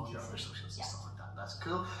all your other socials and stuff like that. That's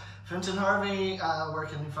cool. Fintan Harvey, where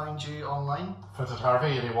can we find you online? Fintan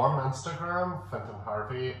Harvey 81 on Instagram, Fintan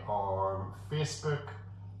Harvey on Facebook,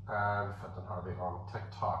 and Fintan Harvey on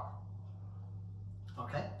TikTok.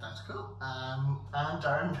 Okay, that's cool. And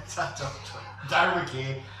Darren, Darren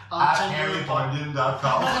McKay at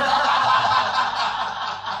harrybunyan.com.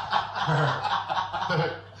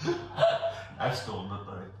 I've stolen it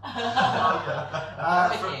now.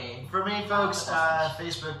 For me, folks,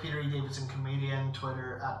 Facebook, Peter E. Davidson Comedian,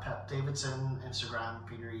 Twitter at Pep Davidson, Instagram,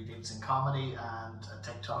 Peter E. Davidson Comedy, and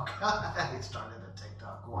TikTok. I started at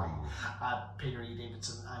TikTok. Why? At Peter E.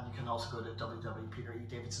 Davidson, and you can also go to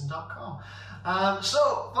www.peteredavidson.com.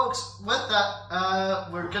 So, folks, with that,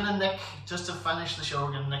 we're gonna just to finish the show,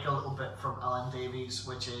 we're gonna nick a little bit from Alan Davies,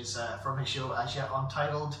 which is from his show As Yet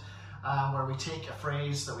Untitled. Where we take a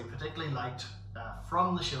phrase that we particularly liked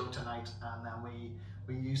from the show tonight, and then we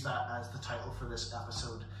use that as the title for this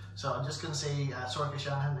episode. So I'm just going to say, Sorcha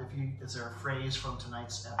Shanahan, is there a phrase from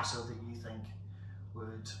tonight's episode that you think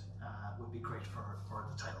would be great for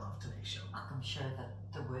the title of today's show? I'm sure that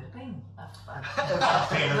there would have been. If I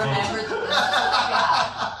remembered that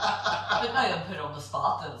but now I'm put on the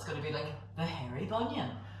spot that it's going to be like the Hairy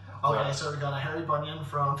Bunyan. Okay, so we got a Hairy Bunyan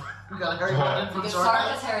from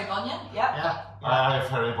Sorcha's Hairy Bunyan, yeah. I have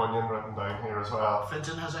Hairy Bunyan written down here as well.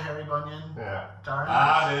 Fintan has a Hairy Bunyan. Yeah. Darren.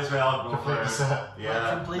 It is well. Go for it.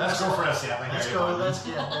 Yeah. Let's go for a set. Let's go.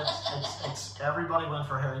 It's everybody went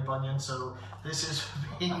for Hairy Bunyan. So this has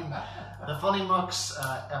been the Funny Mucks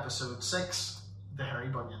episode 6, the Hairy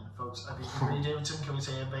Bunyan, folks. I've been Peter Davidson. Can we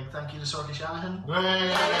say a big thank you to Sorcha Shanahan?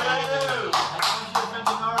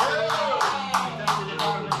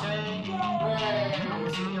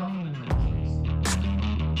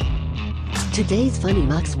 Today's Funny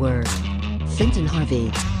Mucks were Fintan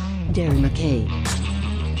Harvey, Darren McKay,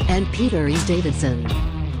 and Peter E. Davidson.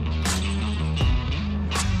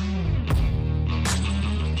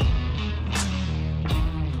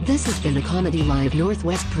 This has been a Comedy Live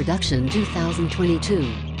Northwest production 2022.